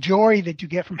the joy that you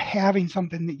get from having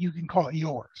something that you can call it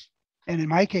yours. And in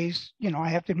my case, I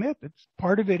have to admit that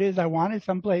part of it is I wanted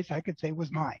someplace I could say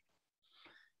was mine.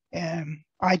 And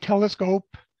I telescope,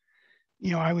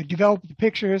 I would develop the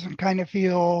pictures and kind of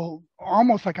feel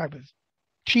almost like I was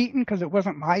cheating because it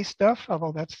wasn't my stuff,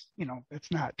 although that's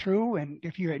not true. And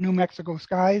if you're at New Mexico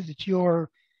Skies, it's your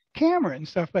camera and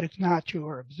stuff, but it's not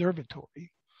your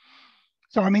observatory.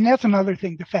 So, I mean, that's another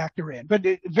thing to factor in. But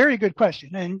very good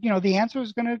question. And, the answer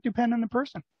is going to depend on the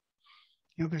person.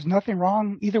 There's nothing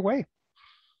wrong either way.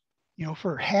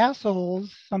 For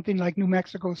hassles, something like New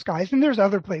Mexico Skies, and there's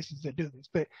other places that do this,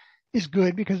 but it's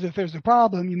good because if there's a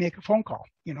problem, you make a phone call.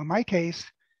 In my case,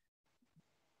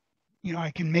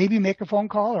 I can maybe make a phone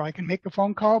call or I can make a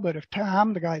phone call, but if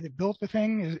Tom, the guy that built the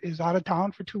thing, is out of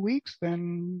town for 2 weeks,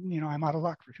 then, I'm out of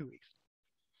luck for 2 weeks.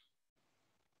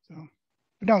 So,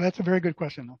 but no, that's a very good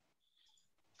question, though.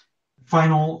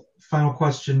 Final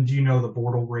question. Do you know the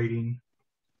Bortle rating?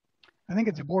 I think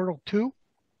it's a Bortle 2.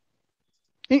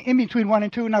 In between 1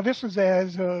 and 2. Now, this was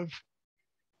as of,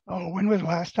 when was the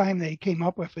last time they came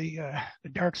up with the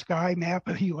dark sky map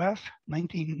of the U.S.?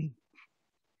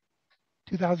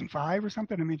 2005 or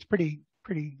something. I mean, it's pretty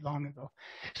long ago.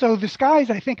 So the skies,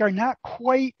 I think, are not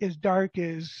quite as dark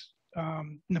as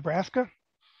Nebraska.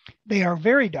 They are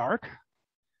very dark,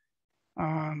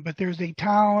 but there's a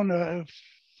town of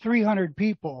 300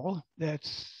 people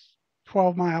that's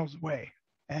 12 miles away.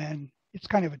 And it's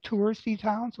kind of a touristy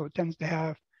town, so it tends to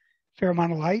have a fair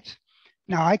amount of lights.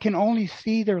 Now, I can only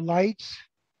see their lights.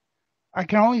 I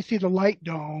can only see the light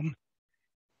dome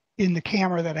in the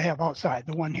camera that I have outside,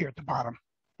 the one here at the bottom.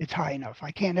 It's high enough.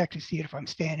 I can't actually see it if I'm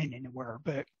standing anywhere,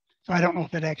 but so I don't know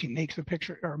if that actually makes a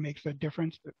picture or makes a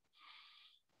difference. But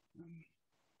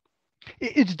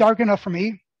it's dark enough for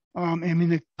me. I mean,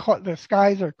 the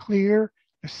skies are clear.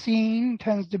 The scene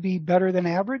tends to be better than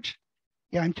average.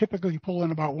 Yeah, I'm typically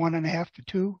pulling about 1.5 to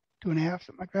 2, 2.5,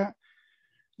 something like that.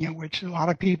 Which a lot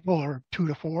of people are 2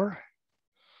 to 4.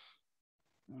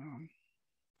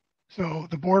 So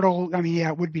the Bortle, I mean, yeah,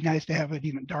 it would be nice to have it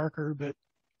even darker, but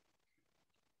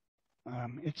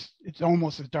it's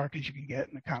almost as dark as you can get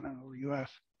in the continental U.S.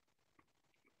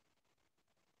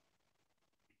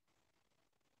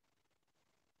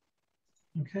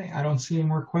 Okay, I don't see any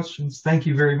more questions. Thank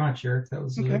you very much, Eric. That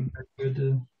was okay.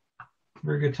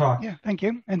 Very good talk. Yeah, thank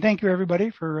you. And thank you, everybody,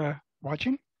 for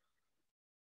watching.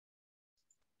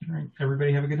 All right,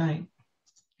 everybody have a good night.